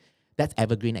safety. That's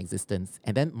evergreen existence.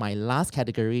 And then my last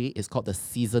category is called the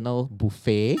seasonal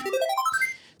buffet.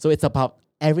 So it's about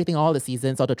everything, all the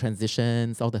seasons, all the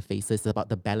transitions, all the phases. It's about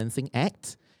the balancing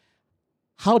act.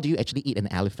 how do you actually eat an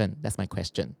elephant? That's my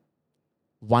question.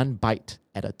 One bite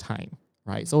at a time,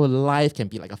 right? So life can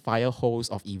be like a fire hose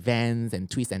of events and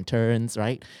twists and turns,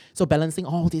 right? So balancing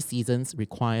all these seasons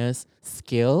requires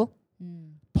skill,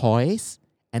 poise,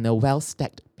 and a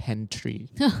well-stacked pantry.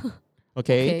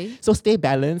 Okay? So stay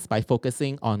balanced by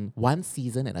focusing on one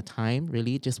season at a time,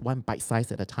 really just one bite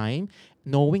size at a time,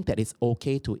 knowing that it's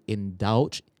okay to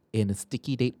indulge in a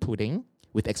sticky date pudding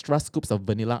with extra scoops of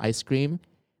vanilla ice cream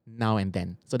now and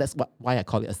then. So that's why I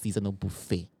call it a seasonal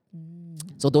buffet.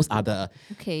 So those are the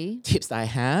tips I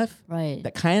have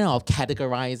that kind of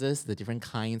categorizes the different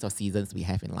kinds of seasons we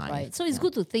have in life. Right. So it's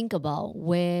good to think about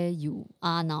where you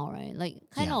are now, right? Like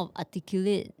kind of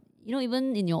articulate,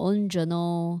 even in your own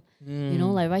journal,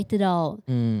 like write it out.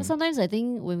 But sometimes I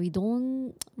think when we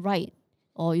don't write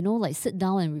or, like sit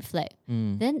down and reflect,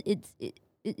 then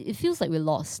it feels like we're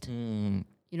lost.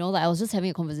 Like I was just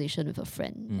having a conversation with a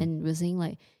friend and we're saying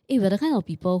like, hey, we're the kind of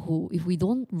people who, if we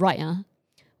don't write,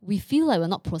 we feel like we're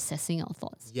not processing our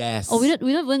thoughts. Yes. Or we don't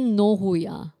even know who we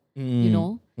are,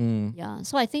 Yeah.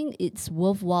 So I think it's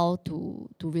worthwhile to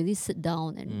really sit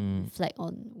down and reflect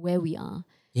on where we are.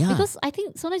 Yeah. Because I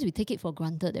think sometimes we take it for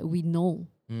granted that we know,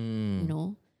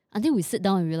 until we sit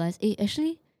down and realize,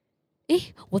 actually,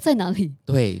 我在哪里?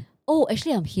 对. Oh,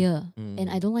 actually I'm here and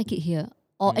I don't like it here.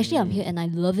 Or actually I'm here and I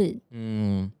love it.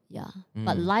 Yeah.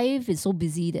 But life is so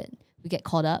busy that we get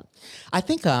caught up. I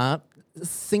think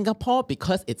Singapore,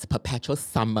 because it's perpetual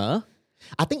summer,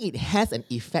 I think it has an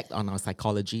effect on our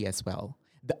psychology as well.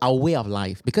 Our way of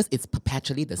life, because it's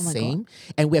perpetually the same.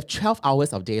 And we have 12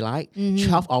 hours of daylight,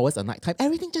 12 hours of nighttime.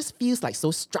 Everything just feels like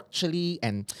so structurally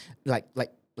and like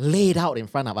laid out in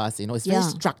front of us. It's very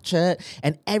structured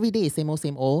and every day is same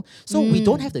old. So we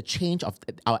don't have the change of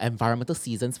our environmental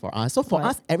seasons for us. So for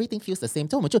us, everything feels the same.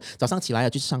 So 我们就早上起来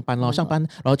就去上班咯，上班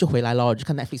然后就回来咯，就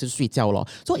看 Netflix 就睡觉咯。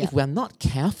So if we're not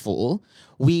careful,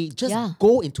 we just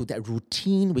go into that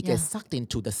routine. We get sucked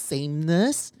into the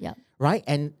sameness, right?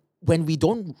 And when we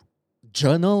don't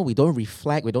journal, we don't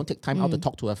reflect, we don't take time out to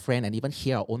talk to a friend and even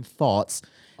hear our own thoughts.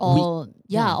 Or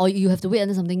you have to wait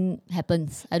until something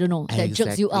happens. I don't know, that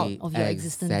jerks you out of your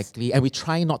existence. Exactly. And we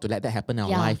try not to let that happen in our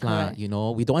life.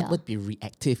 We don't want to be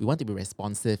reactive. We want to be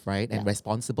responsive, right? And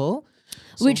responsible.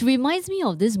 Which reminds me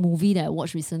of this movie that I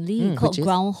watched recently called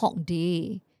Groundhog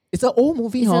Day. It's an old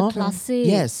movie, It's a classic.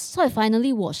 Yes. So I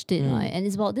finally watched it, right? And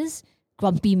it's about this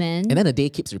grumpy man. And then the day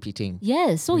keeps repeating.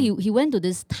 Yes. So he went to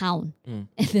this town. And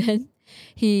then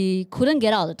he couldn't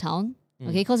get out of the town.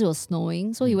 Okay, because it was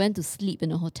snowing. So he went to sleep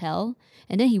in a hotel.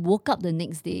 And then he woke up the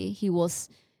next day. It was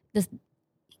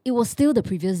still the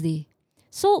previous day.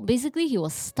 So basically he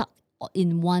was stuck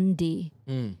in one day.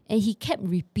 And he kept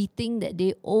repeating that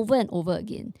day over and over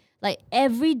again. Like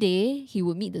every day he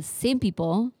would meet the same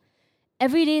people.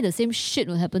 Every day the same shit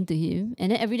would happen to him.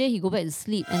 And then every day he go back to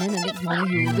sleep. And then the next morning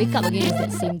he would wake up again as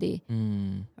that same day.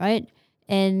 Right?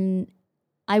 And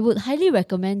I would highly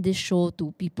recommend this show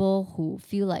to people who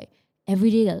feel like every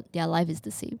day their life is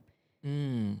the same.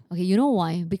 Okay, you know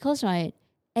why? Because at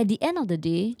the end of the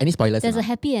day, any spoilers? There's a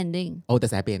happy ending. Oh,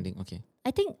 there's a happy ending. Okay.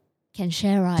 I think can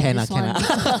share, right? Can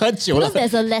because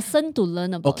there's a lesson to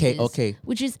learn about this. Okay.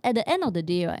 Which is at the end of the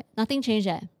day, right? Nothing changed.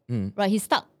 Right? He's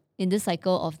stuck in this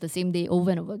cycle of the same day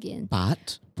over and over again.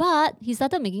 But he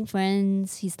started making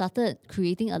friends. He started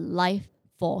creating a life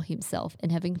for himself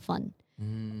and having fun.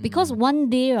 Because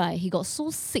one day, right, he got so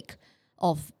sick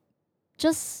of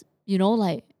just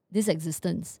this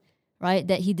existence, right?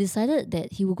 That he decided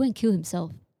that he would go and kill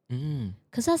himself.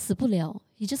 Because 他死不了,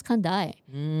 he just can't die.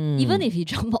 Even if he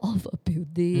jumped off a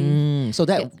building. So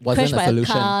that wasn't crashed a by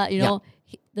solution. A car,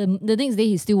 the next day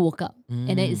he still woke up.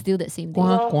 And then it's still that same day.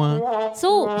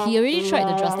 So he already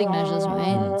tried the drastic measures,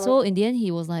 right? So in the end he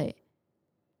was like,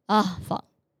 fuck.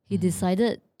 He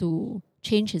decided to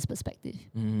change his perspective.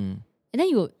 And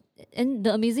then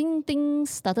the amazing thing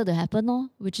started to happen,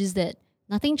 which is that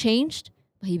nothing changed,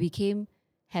 but he became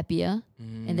happier.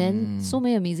 And then so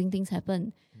many amazing things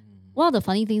happened. One of the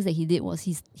funny things that he did was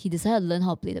he decided to learn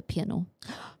how to play the piano.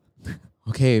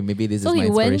 Okay, maybe this is my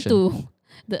inspiration. So he went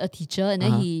to a teacher and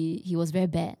then he was very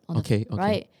bad.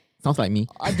 Right? Sounds like me.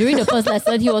 During the first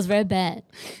lesson, he was very bad.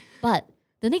 But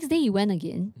the next day he went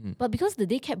again. But because the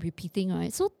day kept repeating,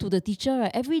 right? So to the teacher,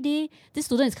 right, every day this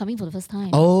student is coming for the first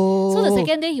time. Oh. So the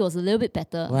second day he was a little bit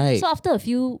better. Right. So after a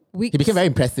few weeks, he became very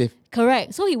impressive.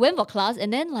 Correct. So he went for class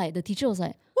and then the teacher was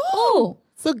like, "Oh,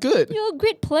 so good. You're a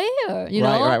great player."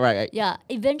 Right. Yeah.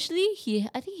 Eventually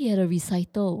I think he had a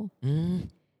recital.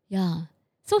 Yeah.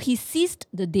 So he seized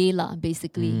the day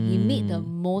basically. He made the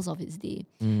most of his day.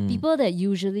 People that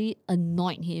usually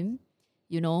annoyed him,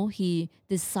 he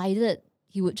decided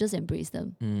he would just embrace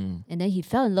them. And then he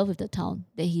fell in love with the town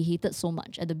that he hated so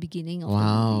much at the beginning of the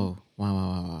movie.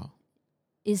 Wow.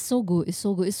 It's so good. It's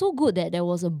so good. It's so good that there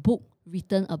was a book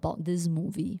written about this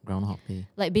movie. Groundhog Day.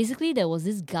 Like basically there was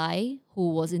this guy who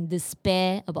was in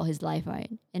despair about his life, right?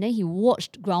 And then he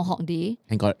watched Groundhog Day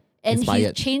And got and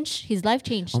inspired. his life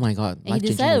changed. Oh my God. And he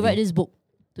decided to write this book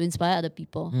to inspire other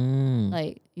people.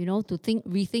 Like, you know, to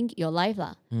rethink your life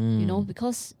lah. You know,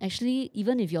 because actually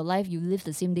even if your life you live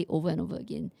the same day over and over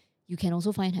again, you can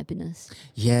also find happiness.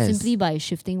 Yes. Simply by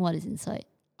shifting what is inside.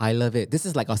 I love it. This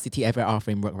is like our CTFR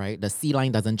framework, right? The C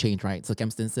line doesn't change, right?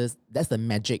 Circumstances, that's the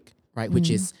magic, right? Which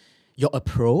is your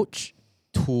approach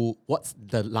to what's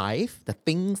the life, the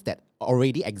things that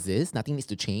already exist. Nothing needs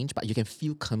to change, but you can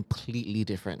feel completely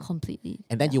different. Completely.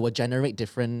 And then you will generate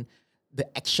the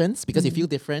actions, because you feel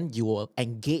different, you will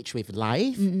engage with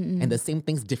life and the same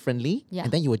things differently. Yeah.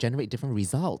 And then you will generate different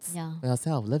results for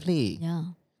yourself. Lovely. Yeah.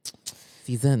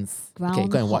 Seasons. Okay,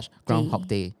 go and watch Groundhog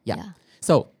Day. Yeah. Yeah.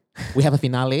 So, we have a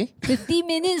finale. 50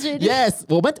 minutes already. Yes,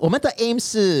 我们的 aim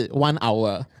是 1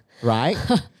 hour, right?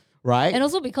 Right? And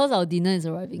also because our dinner is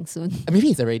arriving soon. Maybe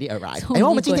it's already arrived. So 因为我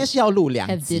we 们今天是要录 have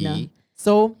 2 dinner. 集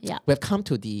So, Yeah. we've come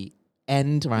to the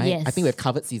end, right? Yes. I think we've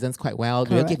covered seasons quite well.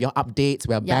 We'll Correct. give you updates.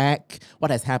 We're Yeah. back. What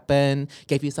has happened?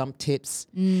 Gave you some tips.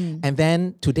 And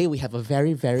then today we have a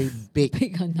very, very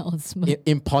Big announcement.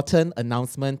 important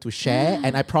announcement to share.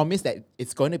 And I promise that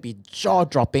it's going to be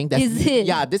jaw-dropping. Is it?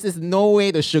 Yeah, this is no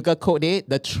way to sugarcoat it.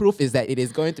 The truth is that it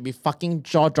is going to be fucking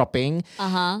jaw-dropping.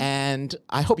 And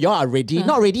I hope you all are ready.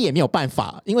 Not ready 也没有办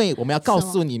法，因为我们要告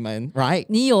诉你们 right?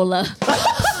 你有了。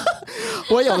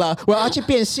我有了，我要去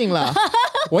变性了，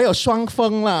我有双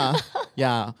峰了。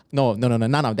Yeah, no, none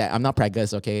of that. I'm not preggers,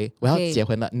 okay? 我要结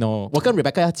婚了 No, 我跟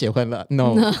Rebecca 要结婚了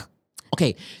No.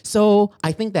 Okay, so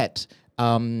I think that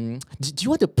do you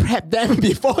want to prep them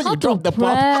before you drop the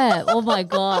bomb? Prep? Oh my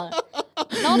god.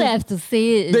 Now they have to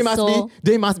say it.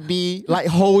 They must be like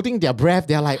holding their breath.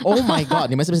 They're like, oh my god,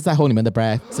 你们是不是在 hold 你们的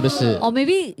breath? 是不是 Or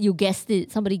maybe you guessed it.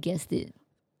 Somebody guessed it.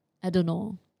 I don't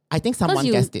know. I think someone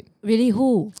guessed it. Really?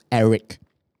 Who? Eric.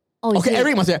 Oh, Okay,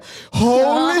 Eric must say,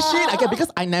 holy shit. Okay,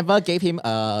 because I never gave him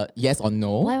a yes or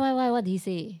no. Why? What did he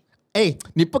say?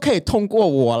 你不可以通过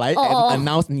我来Oh.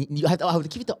 announce. You have to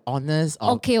give it the honors.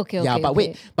 Okay. Yeah, but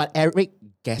wait, but Eric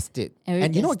guessed it. Eric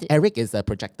and you know, guessed it. Eric is a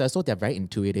projector, so they're very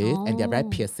intuitive and they're very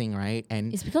piercing, right?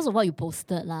 And It's because of what you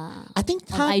posted lah. I think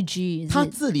on IG, is 他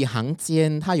it? 字里行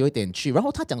间他有一点去，然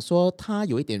后他讲说他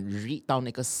有一点 read 到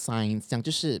那个 signs，这样就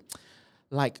是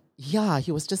like yeah,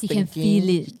 he was just He thinking. can feel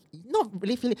it. Not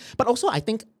really feel it, but also I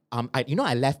think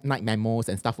I left night memos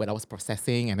and stuff when I was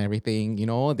processing and everything. You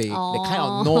know, they kind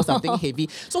of know something heavy,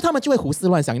 so 他们就会胡思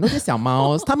乱想。You know, 这些小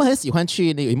猫，他们很喜欢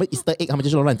去那有没有 Easter egg，他们就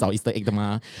是乱找 Easter egg 的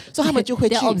嘛，所以他们就会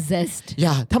去 They're obsessed.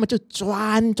 Yeah，他们就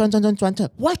钻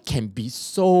着 What can be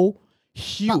so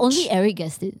huge? But only Eric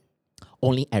guessed it.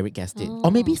 Only Eric guessed it,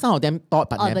 or maybe some of them thought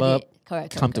but never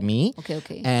correct, come to me.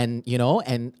 Okay. And you know,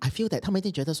 and I feel that 他们一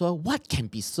定觉得说 what can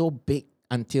be so big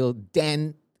until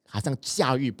then 好像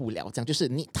驾驭不了，这样就是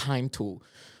need time to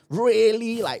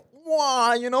really like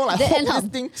wow, you know, like Then hold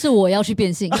this thing. 是我要去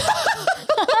变性。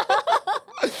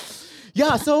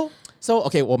Yeah, so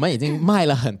okay, 我们已经卖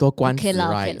了很多关子 Okay 啦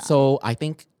right? okay 啦 So I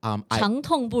think长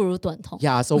痛不如短痛。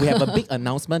 yeah, so we have a big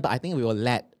announcement, but I think we will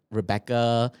let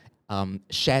Rebecca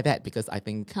share that because I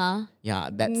think Huh? yeah,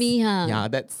 that's Me, huh? Yeah,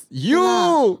 that's you.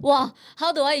 Wow,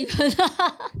 how do I even?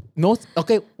 No,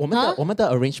 okay, 我们的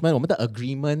arrangement, 我们的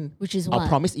agreement, Which is our what?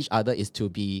 promise each other is to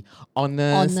be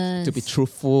honest, to be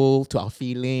truthful to our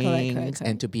feelings, Correct.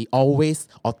 and to be always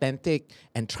authentic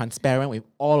and transparent with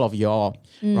all of y'all,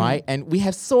 right? And we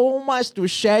have so much to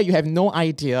share, you have no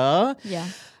idea. Yeah.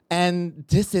 And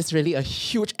this is really a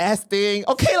huge ass thing.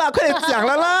 Okay 啦，快点讲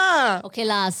了啦。Okay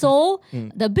lah. So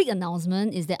the big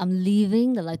announcement is that I'm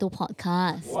leaving the Lito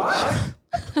podcast.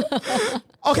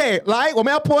 OK， 来，我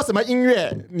们要播什么音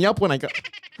乐？你要播哪个？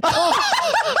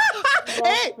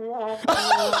哎，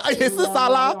也是沙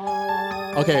拉。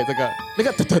OK， 这个那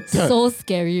个 So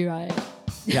scary, right?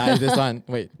 Yeah, this one.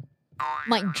 Wait.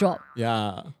 Mic drop.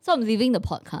 Yeah. So I'm leaving the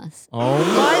podcast. Oh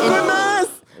my goodness.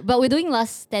 But we're doing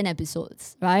last 10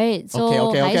 episodes, right?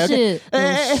 So Okay. 还是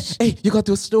哎 you got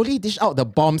to slowly dish out the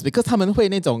bombs because 他们会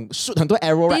那种 shoot 很多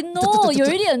arrow, They right? know, you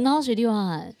already announced already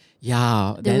what?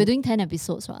 Yeah. That then- we're doing 10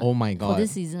 episodes, right? Oh my For god.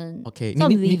 this season. Okay. So I'm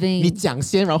你 leaving. 讲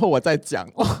先，然后我再讲。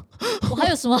我还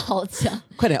有什么好讲？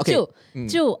快点 OK.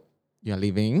 就 You're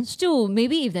leaving.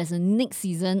 maybe if there's a next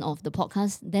season of the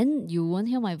podcast, then you won't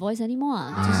hear my voice anymore.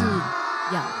 就是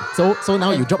yeah. So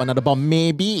now you drop another bomb.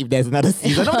 Maybe if there's another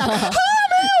season.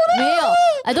 没有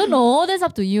I don't know. That's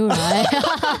up to you, right?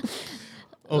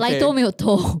 来都没有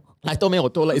偷。来都没有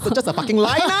多了. It's just a fucking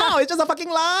lie now. It's just a fucking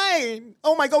lie.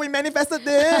 Oh my God, we manifested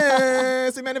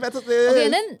this. We manifested this. Okay,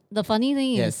 then the funny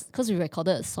thing Yes. is, because we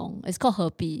recorded a song, it's called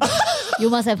Herpy. You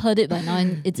must have heard it by now,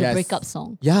 and it's a breakup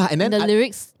song. Yeah, and then the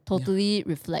lyrics totally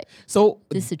reflect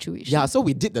this situation. Yeah, so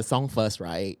we did the song first,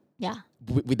 right? Yeah.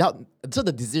 So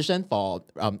the decision for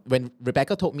when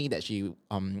Rebecca told me that she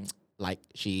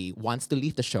wants to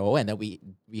leave the show, and then we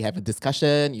have a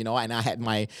discussion, you know, and I had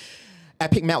my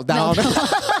epic meltdown.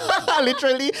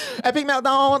 Literally epic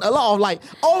meltdown. A lot of like,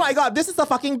 oh my God, this is the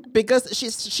fucking biggest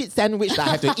shit sandwich that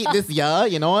I have to eat this year,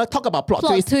 you know. Talk about plot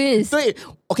twist.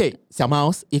 Okay, Xiao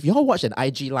Mouse, if you all watched an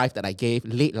IG live that I gave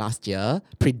late last year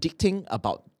predicting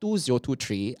about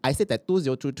 2023, I said that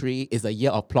 2023 is a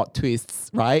year of plot twists,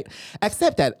 right?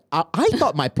 Except that I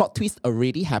thought my plot twist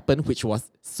already happened, which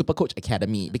was Supercoach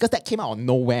Academy, because that came out of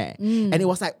nowhere. And it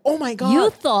was like, oh my God. You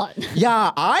thought.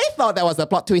 Yeah, I thought that was a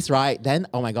plot twist, right? Then,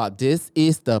 oh my God, this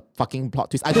is the fucking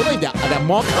plot twist. I don't know if there are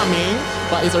more coming,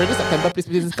 but it's already September.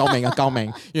 Please,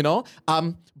 coming, you know?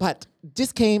 But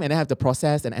this came and I have the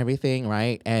process and everything,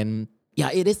 right? And yeah,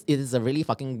 it is a really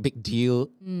fucking big deal.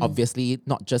 Obviously,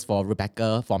 not just for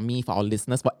Rebecca, for me, for our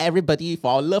listeners, for everybody,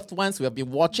 for our loved ones who have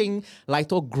been watching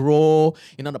Lito grow,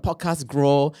 you know, the podcast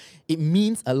grow. It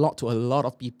means a lot to a lot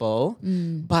of people.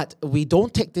 But we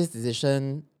don't take this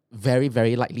decision very,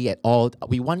 very lightly at all.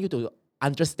 We want you to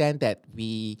understand that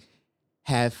we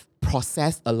have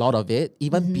processed a lot of it,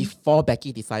 even before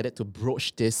Becky decided to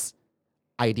broach this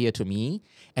idea to me.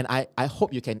 And I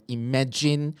hope you can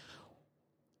imagine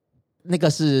那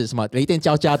个是什么雷电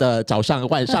交加的早上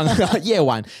晚上夜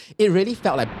晚 It really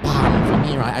felt like bam for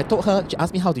me, right? I told her, she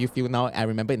asked me, how do you feel now? I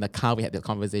remember in the car we had the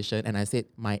conversation and I said,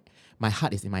 my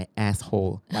heart is in my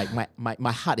asshole. Like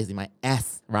my heart is in my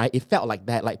ass, right? It felt like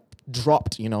that, like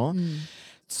dropped, you know?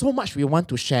 So much we want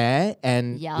to share,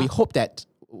 and we hope that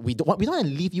we don't want to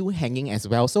leave you hanging as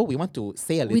well. So we want to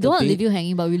say a little bit. We don't want to leave you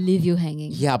hanging, but we leave you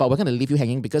hanging. Yeah, but we're going to leave you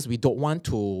hanging because we don't want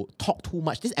to talk too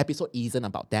much. This episode isn't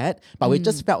about that, but we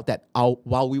just felt that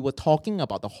while we were talking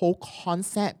about the whole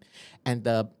concept and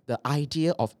the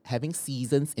idea of having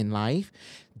seasons in life,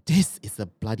 this is a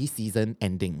bloody season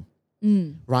ending.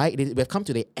 Right? We've come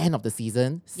to the end of the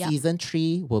season. Season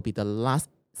 3 will be the last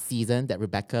season that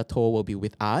Rebecca told will be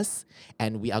with us,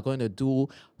 and we are going to do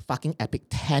fucking epic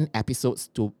 10 episodes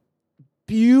to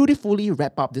beautifully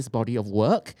wrap up this body of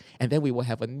work, and then we will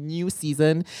have a new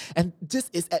season. And this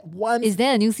is at once. Is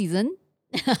there a new season?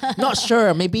 Not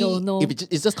sure. Maybe no. if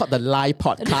it's just called the Live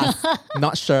Podcast.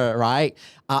 Not sure, right?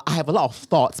 I have a lot of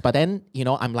thoughts, but then, you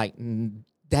know, I'm like,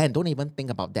 Dan, don't even think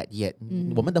about that yet.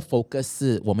 我们的 focus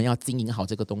是我们要经营好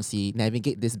这个东西,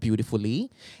 navigate this beautifully,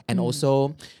 and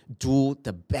also do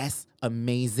the best,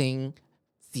 amazing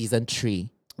season 3,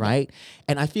 right?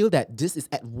 And I feel that this is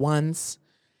at once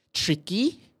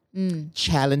tricky,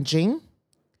 challenging,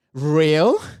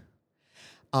 real,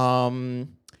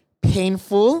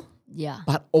 painful,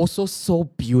 but also so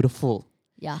beautiful.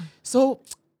 Yeah. So,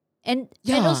 and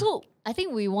also, I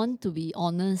think we want to be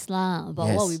honest about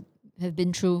what we have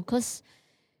been through, because,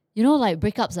 you know, like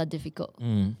breakups are difficult,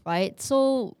 right?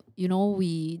 So, you know,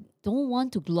 we don't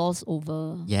want to gloss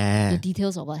over the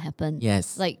details of what happened.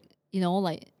 Yes. Like, you know,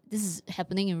 like this is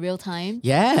happening in real time.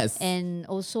 Yes. And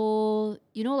also,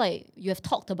 you know, like you have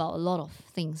talked about a lot of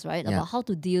things, right? About how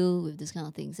to deal with this kind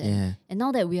of things. And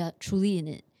now that we are truly in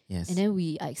it, and then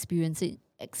we are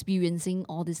experiencing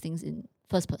all these things in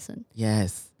first person.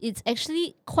 Yes. It's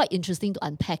actually quite interesting to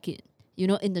unpack it, you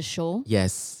know, in the show.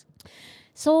 Yes.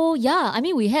 So yeah, I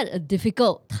mean, we had a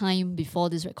difficult time before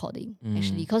this recording,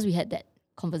 actually, because we had that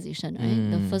conversation,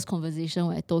 right? The first conversation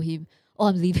where I told him, oh,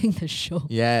 I'm leaving the show.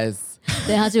 Yes.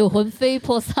 Then 他就魂飞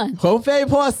魄散. 魂飞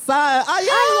魄散.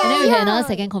 And then we had another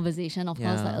second conversation. Of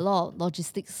course, like a lot of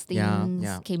logistics things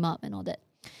came up and all that.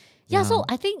 Yeah, so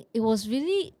I think it was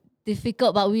really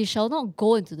difficult, but we shall not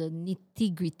go into the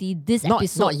nitty-gritty this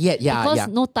episode. Not yet, because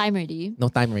no time already. No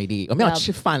time already. 我们要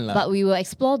吃饭了. But we will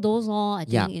explore those I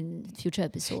think in future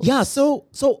episodes. Yeah, so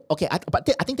okay, but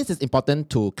I think this is important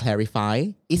to clarify.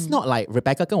 It's not like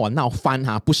Rebecca 跟我闹翻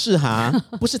哈，不是哈，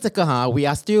不是这个哈. We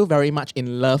are still very much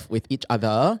in love with each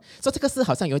other. So 这个是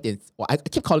好像有点, I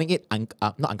keep calling it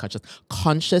not unconscious,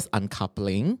 conscious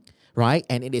uncoupling. Right?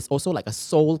 And it is also like a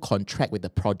soul contract with the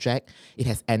project. It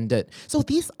has ended. So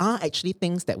these are actually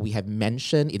things that we have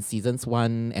mentioned in seasons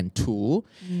 1 and 2,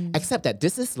 except that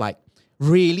this is like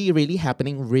really, really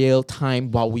happening real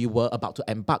time while we were about to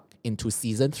embark into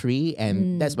season 3.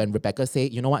 And that's when Rebecca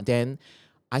said, you know what, Dan,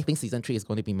 I think season 3 is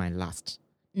going to be my last.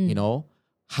 You know?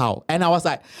 How? And I was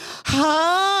like,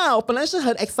 哈，我本来是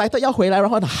很 excited 要回来，然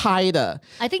后很 high 的。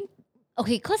I think,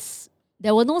 okay, because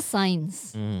there were no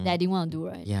signs that I didn't want to do,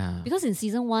 right? Yeah. Because in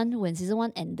season 1, when season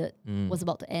 1 ended, was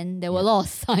about to end, there were a Yeah. lot of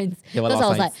signs. There were a lot Because I of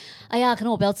was like, signs. 哎呀，可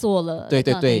能我不要做了。对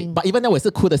对 that kind of 对 thing. ，but even though 我是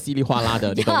哭得稀里哗啦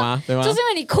的，你懂吗？对吗？就是因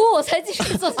为你哭，我才继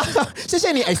续做谢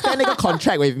谢你 extend 那个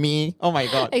contract with me. Oh my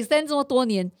god. extend 这么多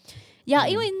年。Yeah，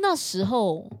因为那时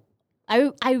候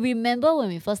I remember when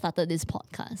we first started this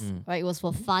podcast, right? It was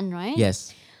for fun, right?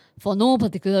 Yes. For no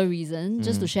particular reason,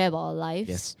 just to share about our lives.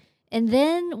 Yes. And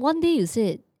then one day you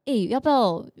said, hey,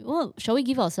 shall we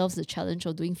give ourselves the challenge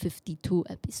of doing 52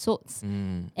 episodes?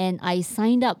 And I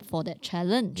signed up for that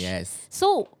challenge. Yes.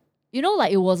 So,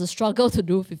 like it was a struggle to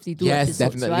do 52 Yes, episodes,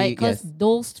 definitely, right? Because yes.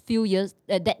 those few years,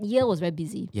 that year was very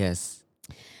busy. Yes.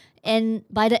 And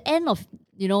by the end of,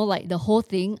 like the whole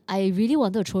thing, I really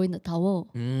wanted to throw in the towel.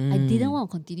 I didn't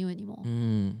want to continue anymore.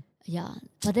 Yeah.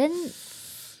 But then,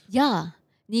 yeah.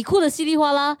 你哭得稀里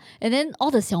哗啦 and then all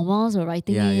the 小猫 were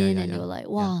writing in and they were like,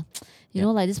 wow,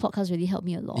 like this podcast really helped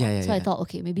me a lot. So I thought,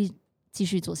 okay, maybe 继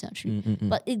续做下去.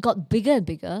 But it got bigger and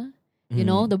bigger.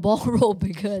 The ball rolled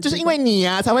bigger. 就是因为你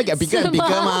啊，才会 get bigger and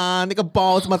bigger 嘛，那个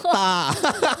ball 这么大。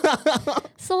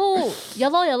So, yeah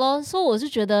lor. So 我是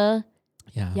觉得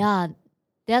yeah,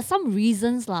 there are some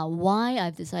reasons why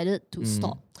I've decided to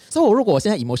stop. So 如果我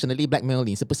现在 emotionally blackmail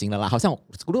你是不行的啦，好像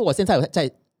如果我现在有在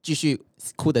继续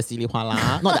哭得稀里哗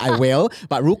啦 ，not that I will，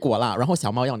 but 如果啦，然后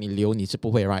小猫要你留，你是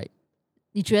不会 right？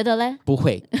 你觉得嘞？不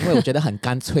会，因为我觉得很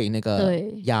干脆那个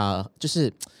对呀，就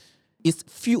是it's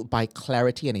fueled by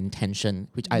clarity and intention,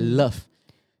 which I love.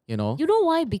 You know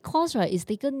why? Because right, it's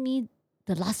taken me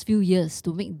the last few years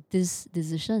to make this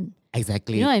decision.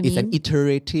 exactly. You know what I It's an mean?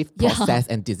 iterative process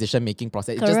and decision making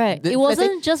process. Correct. It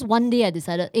wasn't just one day I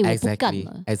decided, 我不干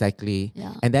了。 Exactly.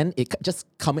 Yeah. And then it just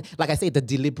come like I say, the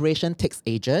deliberation takes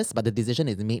ages, but the decision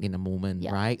is made in a moment,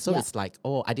 right? So it's like,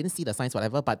 oh, I didn't see the signs,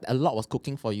 whatever, but a lot was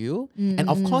cooking for you. And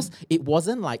of course, it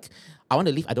wasn't like I want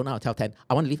to leave, I don't know how to tell 10.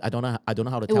 I want to leave, I don't know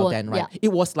how to tell 10, right?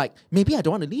 It was like maybe I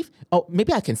don't want to leave. Oh,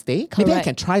 maybe I can stay. Maybe I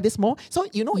can try this more. So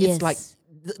it's like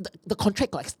the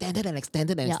contract got extended and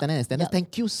extended and extended and extended.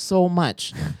 Thank you so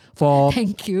much for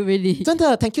Thank you, really. 真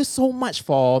的 thank you so much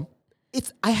for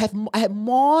I had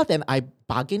more than I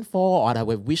bargained for or I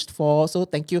would wished for. So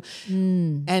thank you.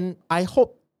 And I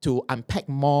hope to unpack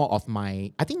more of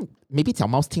my I think maybe 小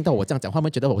猫听到我这样讲，他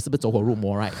们觉得我是不是走火入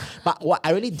魔 right? But what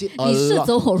I really did a 你是 lot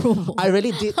走火入魔。 I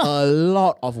really did a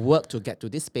lot of work to get to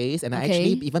this space. And I Okay.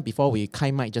 actually, even before we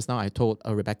came mic just now, I told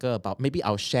Rebecca about maybe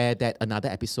I'll share that another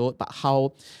episode, but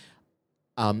how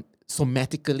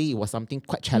somatically it was something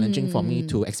quite challenging for me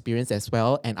to experience as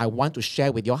well. And I want to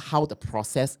share with you how the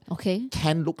process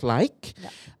can look like. Yeah.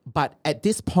 But at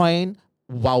this point,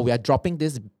 while we are dropping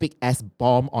this big ass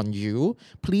bomb on you,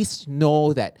 please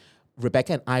know that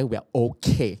Rebecca and I were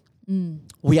okay.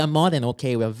 We are more than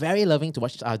okay. We're very loving to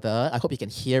watch each other. I hope you can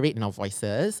hear it in our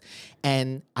voices.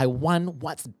 And I want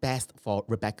what's best for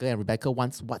Rebecca, and Rebecca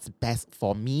wants what's best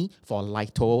for me, for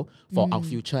Lito, for our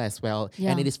future as well.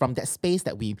 Yeah. And it is from that space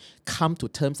that we come to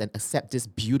terms and accept this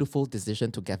beautiful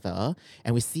decision together.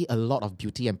 And we see a lot of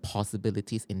beauty and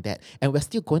possibilities in that. And we're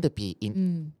still going to be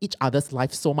in each other's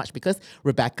life so much because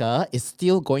Rebecca is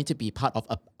still going to be part of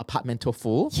Apartmental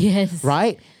Fool. Yes.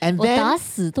 Right? And 我 then 打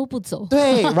死都不走。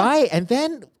对, right? And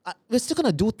then we're still going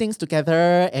to do things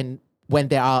together. And when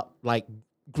there are like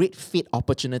great fit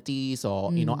opportunities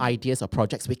or, ideas or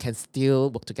projects, we can still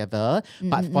work together.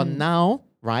 But for now,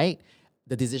 right,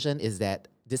 the decision is that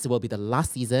this will be the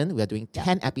last season. We are doing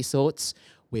 10 episodes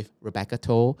with Rebecca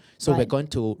To. So we're going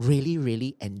to really,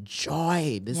 really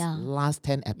enjoy this last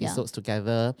 10 episodes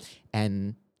together.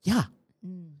 And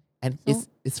and So-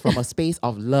 it's from a space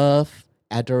of love,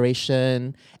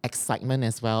 adoration, excitement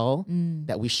as well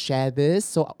that we share this.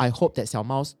 So I hope that Xiao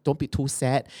Maos don't be too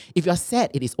sad. If you're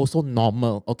sad, it is also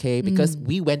normal, okay? Because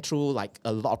we went through like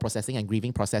a lot of processing and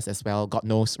grieving process as well. God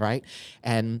knows, right?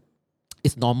 And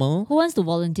it's normal. Who wants to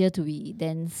volunteer to be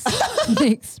Dan's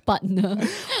next partner?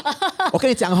 我跟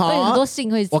你讲会很哈多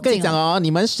信会进来。我跟你讲哦，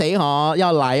你们谁哈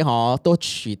要来哈都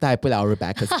取代不了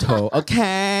Rebecca's toe,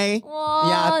 OK？ 哇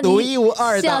呀，你独一无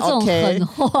二的下这种，OK？狠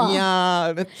话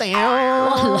呀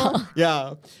，damn，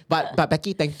 yeah. But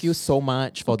Becky, thank you so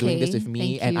much for doing this Okay, with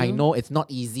me, thank and I you. know it's not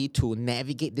easy to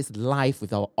navigate this life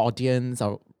with our audience,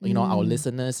 our our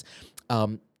listeners.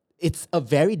 It's a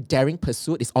very daring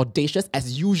pursuit. It's audacious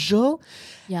as usual.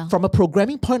 Yeah. From a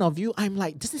programming point of view, I'm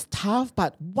like, this is tough,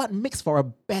 but what makes for a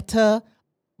better,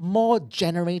 more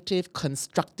generative,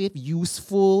 constructive,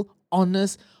 useful,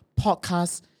 honest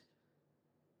podcast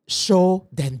show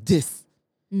than this?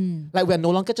 Like we're no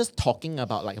longer just talking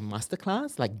about like a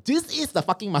masterclass. Like this is the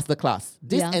fucking masterclass.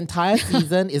 This entire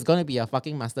season is going to be a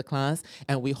fucking masterclass,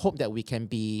 and we hope that we can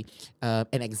be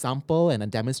an example and a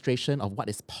demonstration of what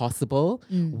is possible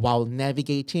while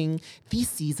navigating these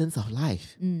seasons of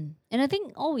life. And I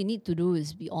think all we need to do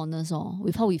is be honest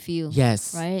with how we feel.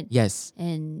 Yes. Right? Yes.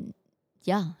 And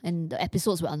and the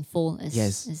episodes will unfold as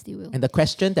they will. And the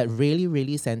question that really,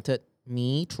 really centered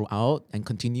me throughout and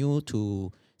continue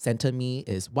to center me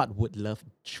is, what would love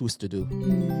choose to do?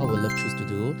 What would love choose to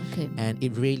do? Okay. And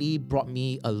it really brought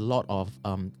me a lot of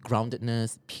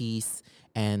groundedness, peace,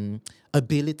 and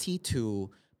ability to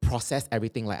process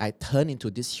everything. Like I turn into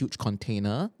this huge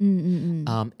container,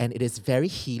 and it is very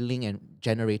healing and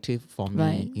generative for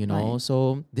me, you know. Right.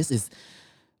 So this is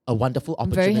a wonderful I'm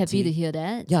opportunity. very happy to hear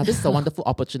that. Yeah, this is a wonderful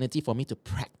opportunity for me to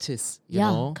practice, you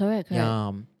know. Correct.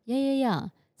 Yeah.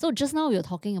 So just now we were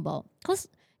talking about, because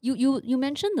you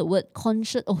mentioned the word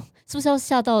conscious. Oh, 是不是要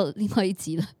下到另外一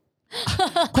集了？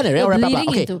快点，要 wrap up 啦。 bleeding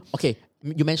Okay, into- okay.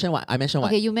 You mentioned what? I mentioned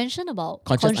what? Okay, you mentioned about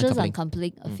Conscious conscious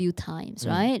uncoupling. uncoupling a few times,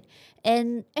 right?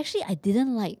 And actually, I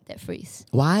didn't like that phrase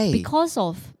Why? because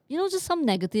of, just some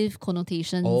negative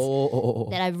connotations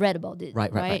that I've read about it,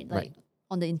 Right. Like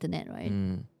on the internet, right?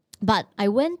 But I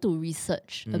went to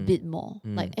research a bit more.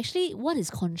 Like, actually, what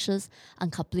is conscious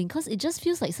uncoupling? Because it just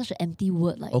feels like such an empty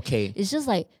word. Like, Okay. it's just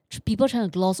like people trying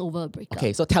to gloss over a breakup.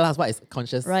 Okay, so tell us what is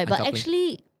conscious Right, but uncoupling.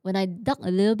 actually, when I dug a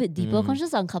little bit deeper,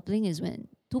 conscious uncoupling is when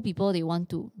two people, they want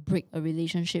to break a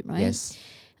relationship, right? Yes.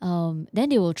 Then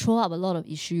they will throw up a lot of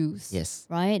issues. Yes.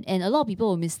 Right? And a lot of people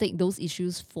will mistake those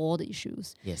issues for the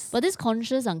issues. Yes. But this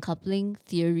conscious uncoupling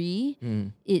theory,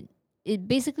 it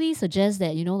basically suggests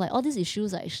that, like all these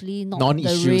issues are actually not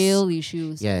Non-issues. the real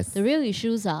issues. Yes. The real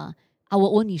issues are our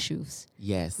own issues.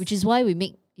 Yes. Which is why we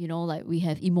make, like we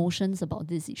have emotions about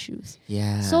these issues.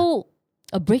 Yeah. So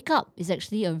a breakup is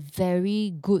actually a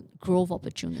very good growth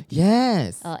opportunity.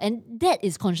 Yes. And that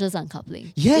is conscious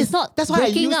uncoupling. Yes. It's not That's why I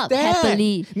breaking use up that.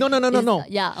 happily. No.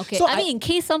 Yeah, okay. So I mean, in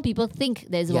case some people think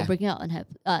that it's about breaking up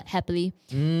happily.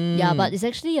 Yeah, but it's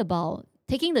actually about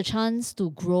taking the chance to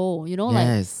grow, Yes.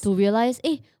 like to realize,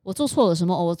 我做错了什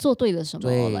么, or 我做对了什么,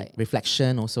 or like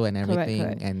reflection also and everything,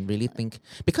 correct. and really think,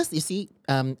 because you see,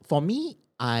 for me,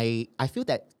 I feel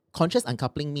that conscious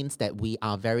uncoupling means that we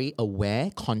are very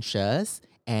aware, conscious,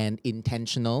 and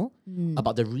intentional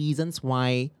about the reasons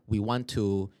why we want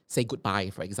to say goodbye,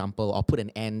 for example, or put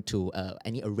an end to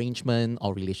any arrangement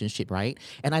or relationship, right?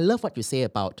 And I love what you say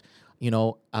about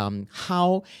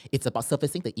how it's about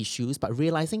surfacing the issues, but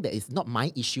realizing that it's not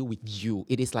my issue with you.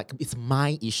 It is like, it's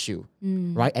my issue,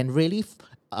 right? And really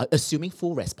assuming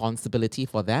full responsibility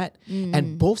for that.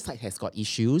 And both sides has got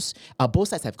issues. Both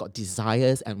sides have got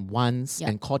desires and wants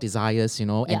and core desires,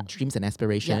 and dreams and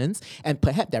aspirations. And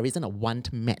perhaps there isn't a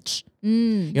want match.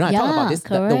 I talk about this,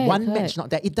 the one match,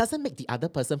 not that. It doesn't make the other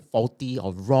person faulty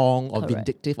or wrong or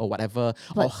vindictive or whatever,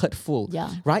 or hurtful,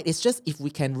 right? It's just if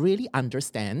we can really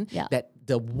understand that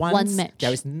the one match,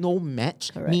 there is no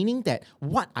match, meaning that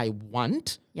what I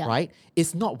want, right,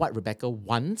 is not what Rebecca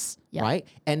wants, right?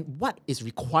 And what is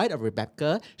required of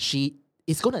Rebecca,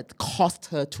 it's going to cost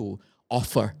her to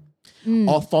offer.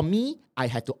 Or for me, I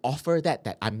had to offer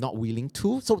that I'm not willing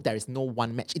to. So there is no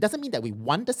one match. It doesn't mean that we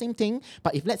want the same thing,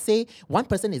 but if let's say one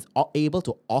person is able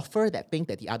to offer that thing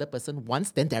that the other person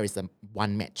wants, then there is a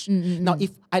one match. Now,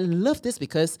 if I love this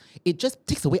because it just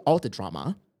takes away all the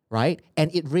drama, right?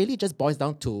 And it really just boils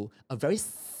down to a very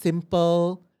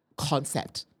simple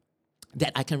concept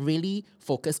that I can really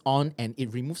focus on, and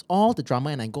it removes all the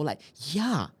drama, and I go like,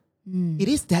 it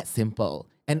is that simple.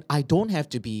 And I don't have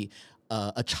to be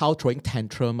a child throwing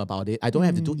tantrum about it. I don't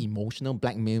have to do emotional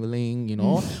blackmailing,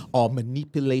 or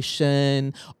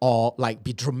manipulation, or like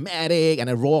be dramatic and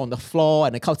I roll on the floor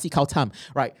and I couch tam,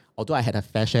 right? Although I had a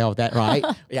fair share of that, right?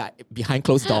 Behind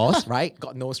closed doors, right?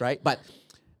 God knows, right? But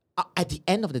at the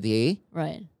end of the day,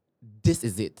 right, this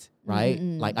is it, right?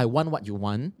 Like, I want what you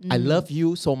want. I love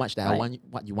you so much that I want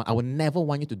what you want. I will never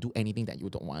want you to do anything that you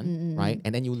don't want, right?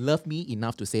 And then you love me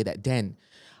enough to say that, then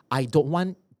I don't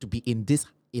want to be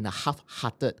in a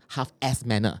half-hearted, half-assed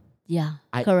manner. Yeah,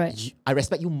 correct. I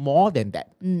respect you more than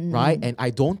that, right? And I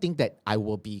don't think that I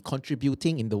will be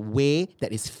contributing in the way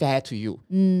that is fair to you,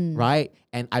 right?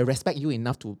 And I respect you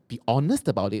enough to be honest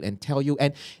about it and tell you.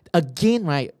 And again,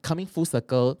 right, coming full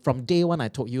circle, from day one I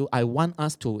told you, I want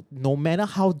us to, no matter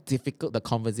how difficult the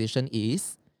conversation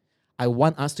is, I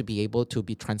want us to be able to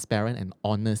be transparent and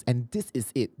honest. And this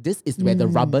is it. This is where the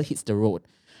rubber hits the road,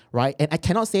 right? And I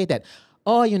cannot say that,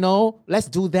 let's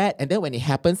do that. And then when it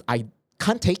happens, I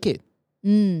can't take it.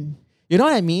 You know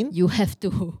what I mean? You have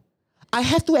to. I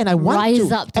have to, and I want rise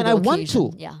to, up to and the I want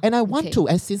occasion. to, Yeah. and I want Okay. to,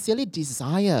 and sincerely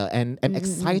desire and am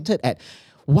excited at,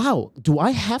 wow, do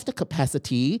I have the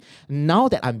capacity now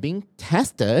that I'm being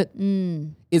tested?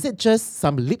 Is it just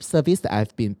some lip service that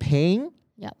I've been paying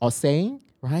Yep. or saying,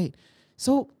 right?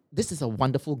 So this is a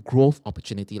wonderful growth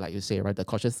opportunity, like you say, right? The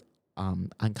cautious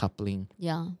uncoupling.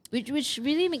 Yeah, which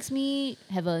really makes me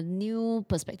have a new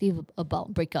perspective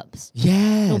about breakups.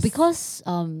 Yes. No, because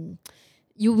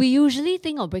we usually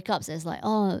think of breakups as like,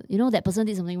 oh, you know, that person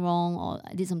did something wrong or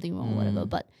I did something wrong or whatever.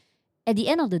 But at the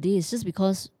end of the day, it's just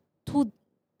because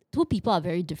two people are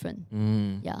very different.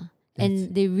 Yeah,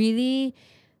 and they really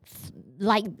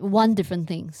like want different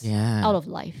things out of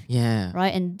life. Yeah.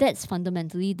 Right, and that's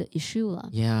fundamentally the issue, lah.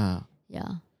 Yeah.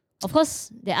 Yeah. Of course,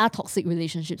 there are toxic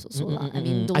relationships also. I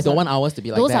mean, those I don't are, want ours to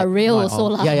be like those that. are real Not at also all.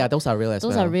 lah. Yeah, those are real as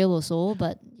Those well. are real also,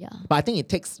 but yeah. But I think it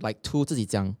takes like two 自己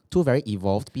讲 two very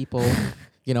evolved people.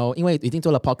 You know, 因为已经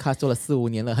做了 podcast 做了4-5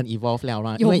年了，很 evolved 了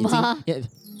嘛。因为已经有吗？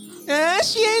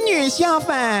仙女下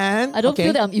凡。 I don't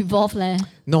Okay. feel that I'm evolved leh.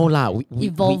 No lah, we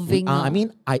Evolving are. lah. I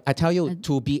mean, I tell you,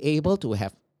 to be able to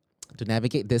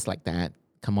navigate this like that,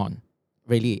 come on.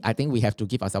 Really, I think we have to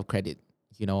give ourselves credit.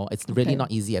 You know, it's really Okay.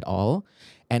 not easy at all.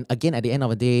 And again, at the end of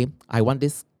the day, I want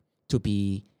this to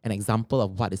be an example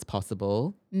of what is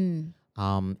possible.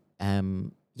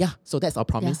 Yeah, so that's our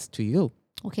promise to you.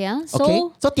 Okay,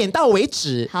 Okay, so 点到为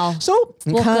止。好 So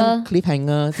你看播歌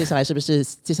cliffhanger，接下来是不是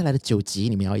接下来的9集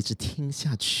你们要一直听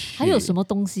下去？还有什么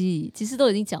东西？其实都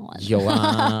已经讲完了。有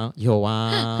啊，有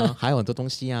啊，还有很多东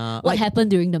西啊。 What Like, happened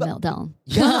during the meltdown?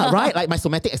 yeah, right. Like my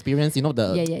somatic experience, you know,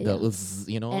 the Yeah.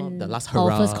 you know, And the last our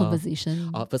hurrah, first conversation.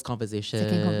 our first conversation,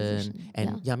 Second conversation,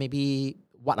 and yeah, maybe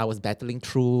what I was battling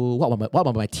through. What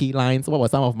were my T lines? What were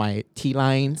some of my T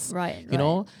lines? Right. You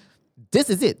know, this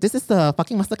is it. This is the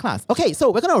fucking masterclass. Okay,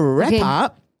 so we're gonna wrap Okay.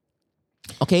 up.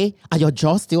 Okay, are your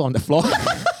jaws still on the floor?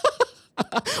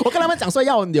 我跟他们讲说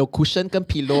要有 cushion 跟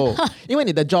pillow，因为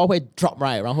你的 jaw 会 drop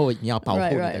right，然后你要保护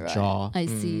你的 jaw。 I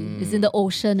see. It's in the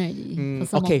ocean already for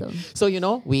some Okay, of them. so you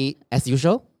know, we as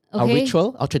usual, our Okay.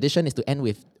 ritual, our tradition is to end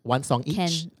with one song each. Can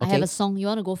I Okay, have a song? You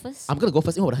want to go first? I'm gonna go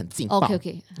first, 因为我的很劲爆。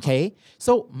 Okay. Okay,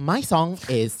 so my song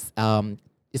is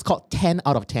it's called 10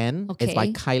 out of 10. It's by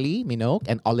Okay. Kylie Minogue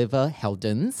and Oliver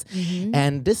Heldens.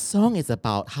 And this song is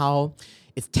about how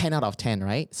it's 10 out of 10,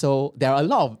 right? So there are a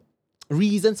lot of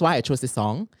reasons why I chose this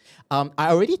song. I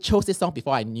already chose this song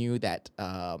before I knew that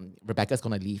Rebecca's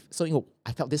going to leave. So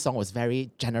I felt this song was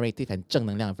very generative and 正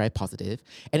能量, very positive.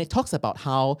 And it talks about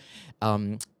how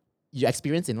your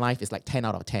experience in life is like 10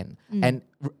 out of 10. And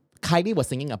Kylie was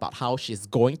singing about how she's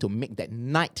going to make that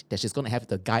night that she's going to have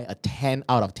the guy a 10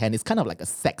 out of 10. It's kind of like a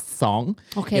sex song.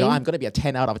 Okay. You know, I'm going to be a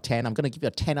 10 out of 10. I'm going to give you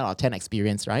a 10 out of 10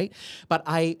 experience, right? But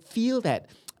I feel that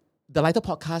the Lighter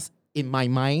Podcast, in my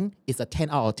mind, is a 10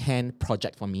 out of 10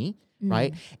 project for me,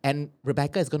 right? And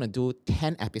Rebecca is going to do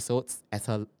 10 episodes as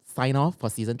her sign-off for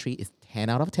season 3 is 10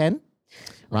 out of 10.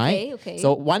 Right? Okay.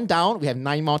 So 1 down, we have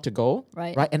 9 more to go.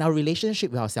 Right. And our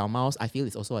relationship with our Xiao Maos, I feel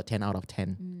is also a 10 out of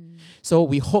 10. So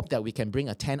we hope that we can bring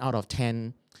a 10 out of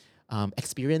 10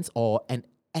 experience or an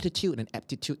attitude and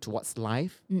aptitude towards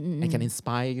life and can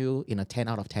inspire you in a 10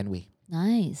 out of 10 way.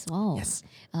 Nice. Wow. Yes.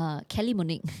 Kelly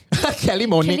Monique. Kelly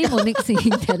Monique. Kelly Monique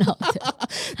singing 10 out of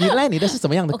 10. 你来你的是什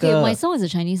么样的歌？ Okay, my song is a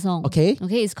Chinese song. Okay.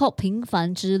 Okay, it's called 平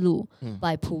凡之路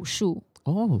by 朴树.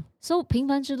 Oh. So 平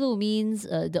凡之路 means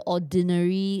the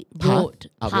ordinary Path.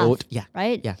 path, Road, yeah.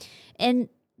 right? Yeah. And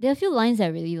there are a few lines I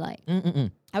really like.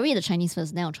 I read the Chinese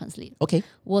first, then I'll translate. Okay.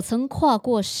 我曾跨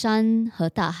过山和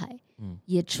大海，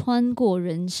也穿过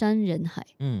人山人海。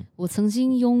我曾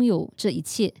经拥有这一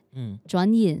切，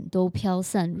转眼都飘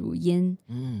散如烟。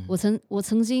我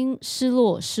曾经失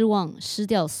落、失望、失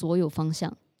掉所有方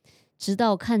向，直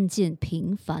到看见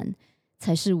平凡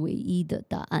才是唯一的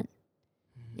答案。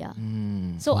Yeah.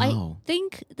 So I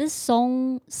think this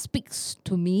song speaks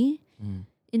to me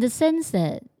in the sense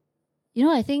that, you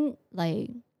know, I think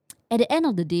like at the end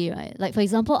of the day, right? Like for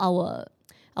example,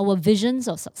 our visions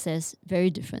of success very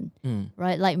different,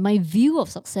 right? Like my view of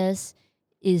success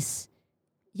is,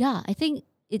 I think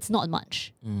it's not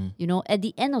much. You know, at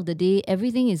the end of the day,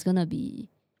 everything is gonna be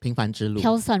平凡之路。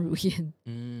飘散如烟,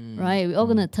 right? We're all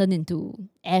gonna turn into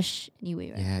ash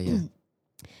anyway, right? Yeah.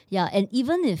 Yeah, and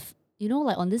even if, you know,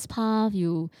 like on this path,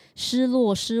 you 失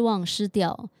落、失望、失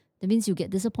掉, that means you get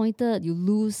disappointed, you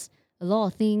lose a lot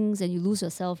of things and you lose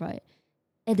yourself, right?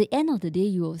 At the end of the day,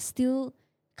 you will still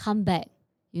come back,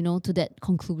 you know, to that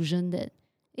conclusion that,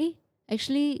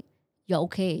 actually, you're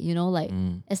okay, you know, like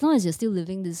as long as you're still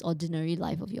living this ordinary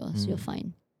life of yours, you're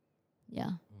fine.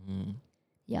 Yeah.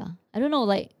 Yeah. I don't know,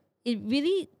 like it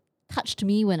really touched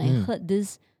me when I heard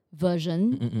this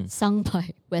version sung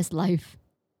by Westlife.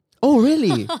 Oh,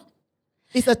 really?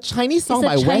 It's a Chinese song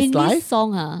by It's a Chinese Westlife?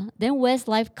 song. Then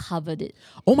Westlife covered it.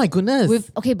 Oh my goodness.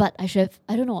 But I should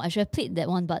have played that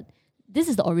one, but this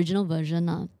is the original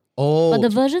version. Oh. But the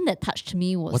version that touched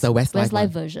me was the Westlife one.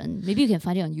 version. Maybe you can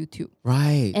find it on YouTube.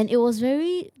 Right. And it was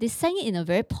they sang it in a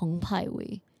very Peng Pai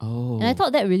way. Oh. And I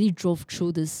thought that really drove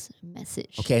through this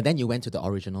message. Okay, and then you went to the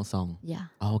original song. Yeah.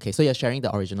 Oh, okay, so you're sharing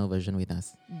the original version with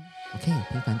us. Okay,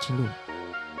 平凡之路.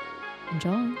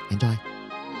 Enjoy. Enjoy.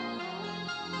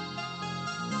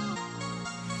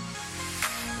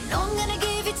 No, I'm gonna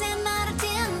give you 10 out of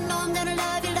 10. No, I'm gonna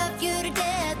love you to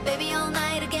death, baby, all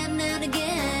night again and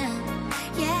again.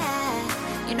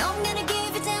 Yeah, you know I'm gonna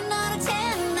give you 10 out of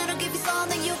 10. That'll give you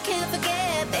something you can't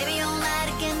forget, baby, all night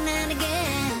again and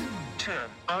again. 10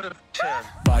 out of 10.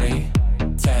 Body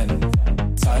 10,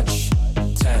 touch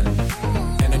 10,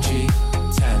 energy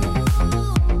 10,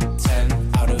 10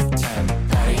 out of 10.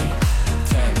 Body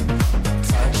 10,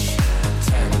 touch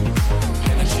 10,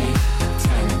 energy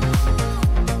 10,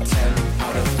 10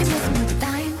 out of You're 10. missing with the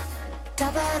dime,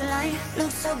 top of the line,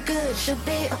 looks so good, should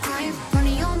be a crime.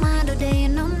 Running your mind all day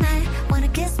and all night. Wanna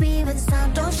kiss me but the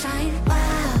sun don't shine.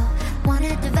 Wow,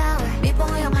 wanna devour me, boy,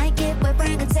 I might get wet,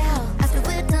 bring a towel. After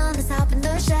we're done, let's hop in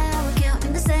the shower,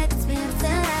 counting the seconds, been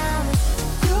 10 hours.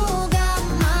 You got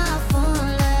my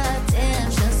full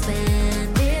attention,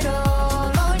 spend it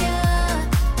all on ya.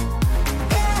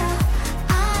 Yeah,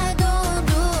 I don't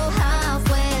do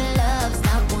halfway loves,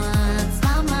 not once,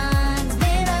 my mind's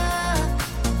made up.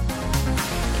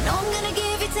 You know I'm gonna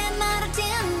give you 10 out of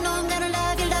 10. No, I'm gonna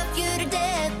love you to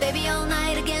death, baby, all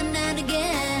night again and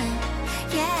again.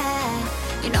 Yeah,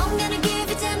 you know I'm gonna give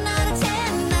you 10 out of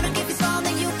 10. That'll give you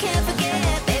something you can't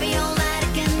forget, baby, all night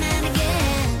again and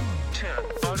again. 10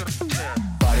 out of 10.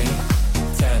 Body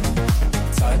 10,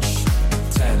 touch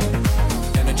 10,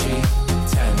 energy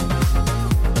 10,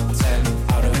 10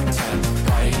 out of 10.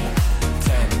 Body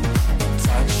 10,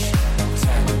 touch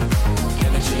 10,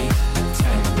 energy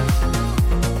 10,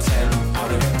 10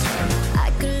 out of 10. I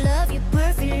could love you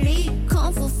perfectly,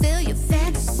 come fulfill your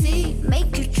fantasy,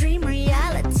 make your dream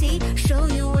reality, show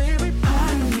you every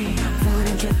part of me.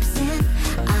 100%,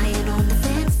 I ain't on the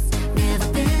fence, never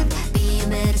been, be a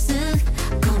medicine,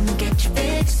 come and get your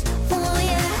fix. Oh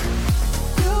yeah,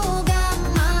 you got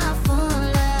my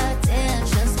full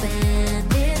attention,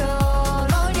 spend it all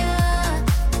on ya.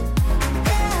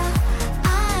 Yeah,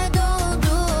 I don't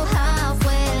do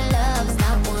halfway loves,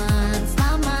 not once,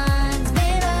 my mind's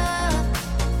made up.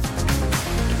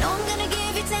 You know I'm gonna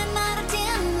give you 10 out of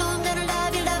 10. No, I'm gonna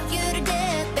love you to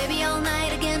death, baby, all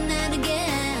night again and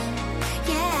again.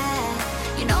 Yeah,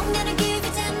 you know I'm gonna give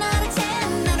you 10 out of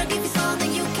 10. That'll give you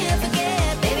something you can't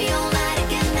forget, baby, all night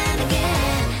again and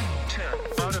again. 10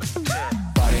 out of 10.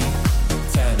 Body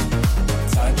 10,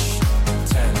 touch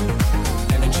 10,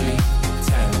 energy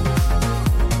 10,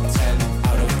 10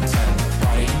 out of 10.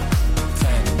 Body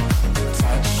 10,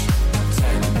 touch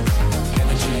 10,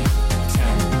 energy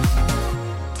 10.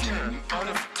 10 out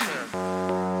of 10.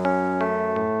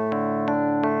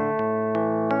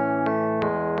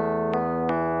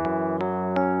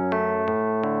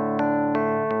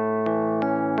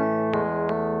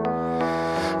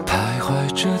徘徊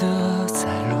着的，在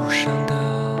路上的，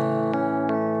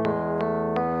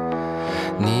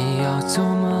你要走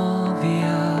吗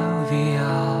 ？Via Via，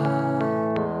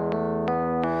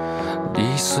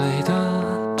易碎的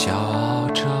骄傲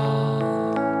着，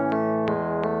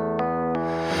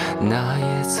那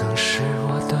也曾是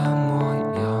我的模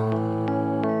样。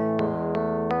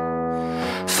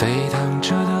沸腾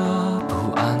着的，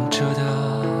不安着的。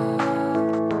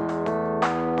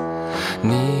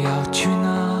你要去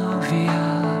哪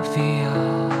 ？Via Via，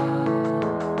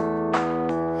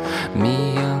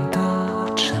谜样的，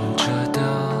沉着的，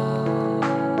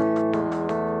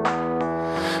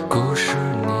故事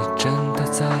你真的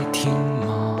在听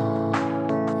吗？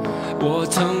我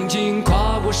曾经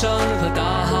跨过山和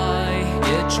大海，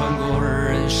也穿过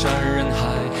人山人海。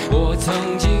我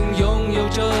曾经拥有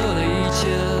着的一切，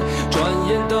转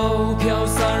眼都飘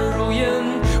散如烟。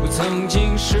我曾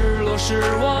经失落失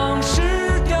望失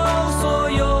掉所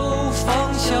有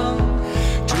方向，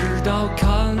直到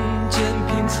看见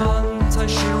平凡才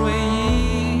是唯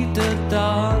一的答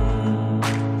案。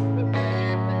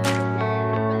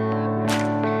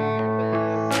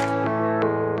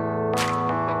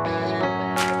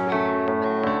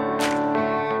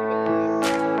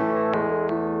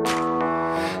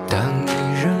当你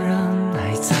仍然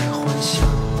还在幻想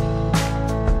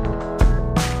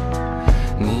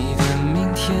你的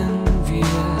明天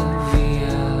，Via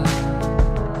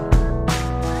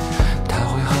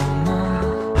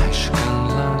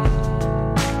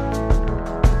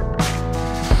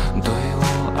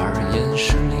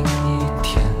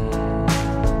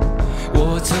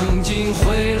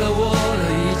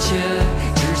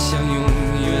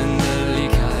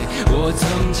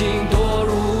经堕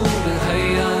入无边黑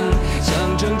暗，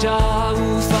想挣扎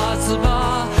无法自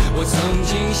拔。我曾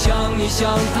经像你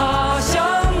像他，像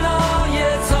那野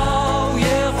草野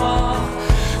花，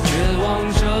绝望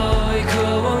着也渴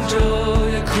望着，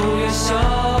也哭也笑，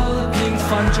平凡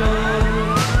着。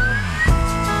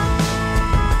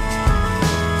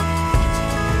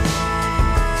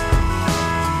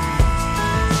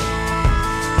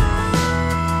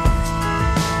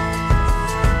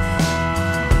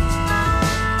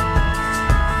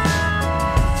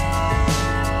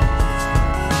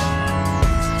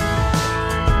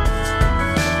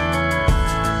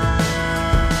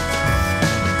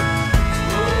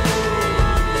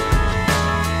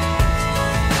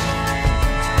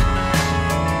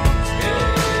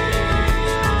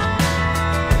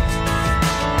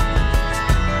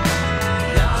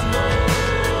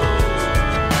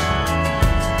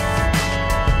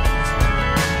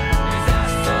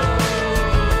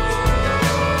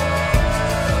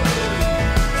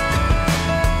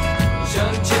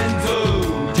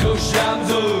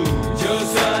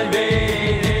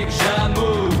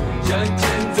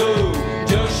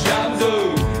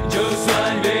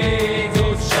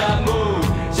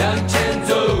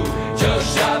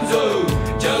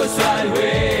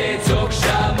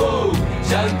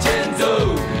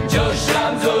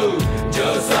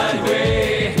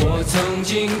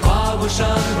山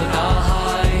和大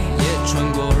海，也穿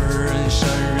过人山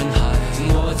人海。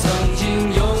我曾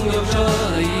经拥有着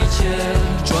一切，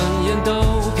转眼都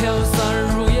飘散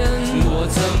如烟。我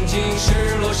曾经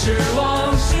失落失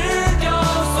望，失掉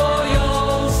所有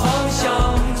方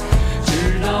向，直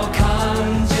到看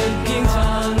见平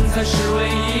凡才是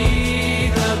唯一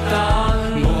的答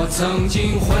案。我曾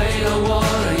经毁了我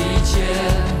的一切，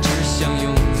只想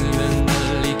永远的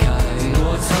离开。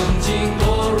我曾经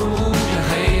堕入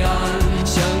黑暗，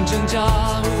挣扎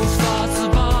无法自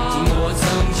拔。我曾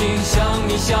经像你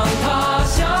像他，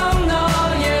像那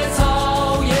野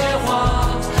草野花，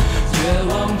绝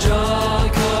望着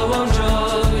渴望着，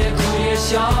也哭也笑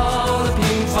的平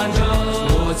凡着。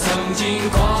我曾经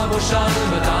跨过山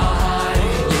和大海，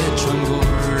也穿过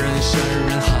人山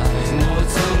人海。我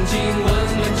曾经问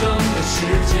遍整个世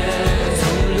界，从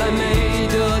来没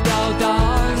得到答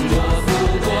案。我不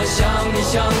过像你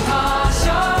像他，像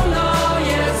那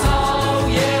野草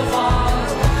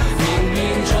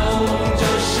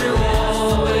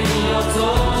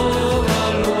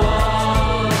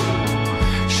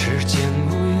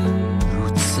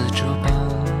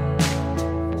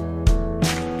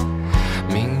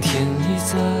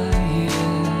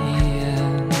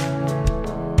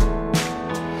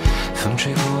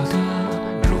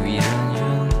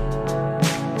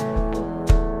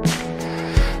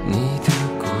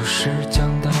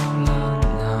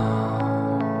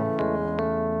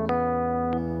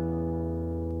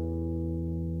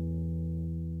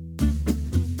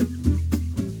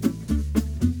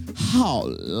好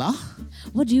了。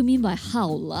 What do you mean by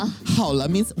好了? 好了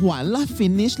means 完了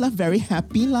finish 了 very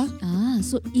happy 了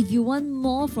So if you want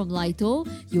more from Lito,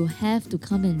 you have to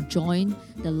come and join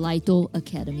the Lito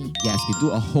Academy. Yes, we do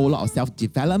a whole lot of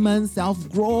self-development,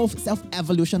 self-growth,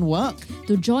 self-evolution work.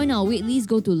 To join our waitlist,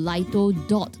 go to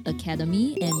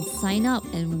lito.academy and sign up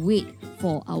and wait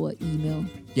for our email.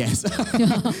 Yes.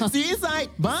 See you inside.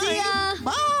 Bye. See ya.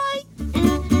 Bye.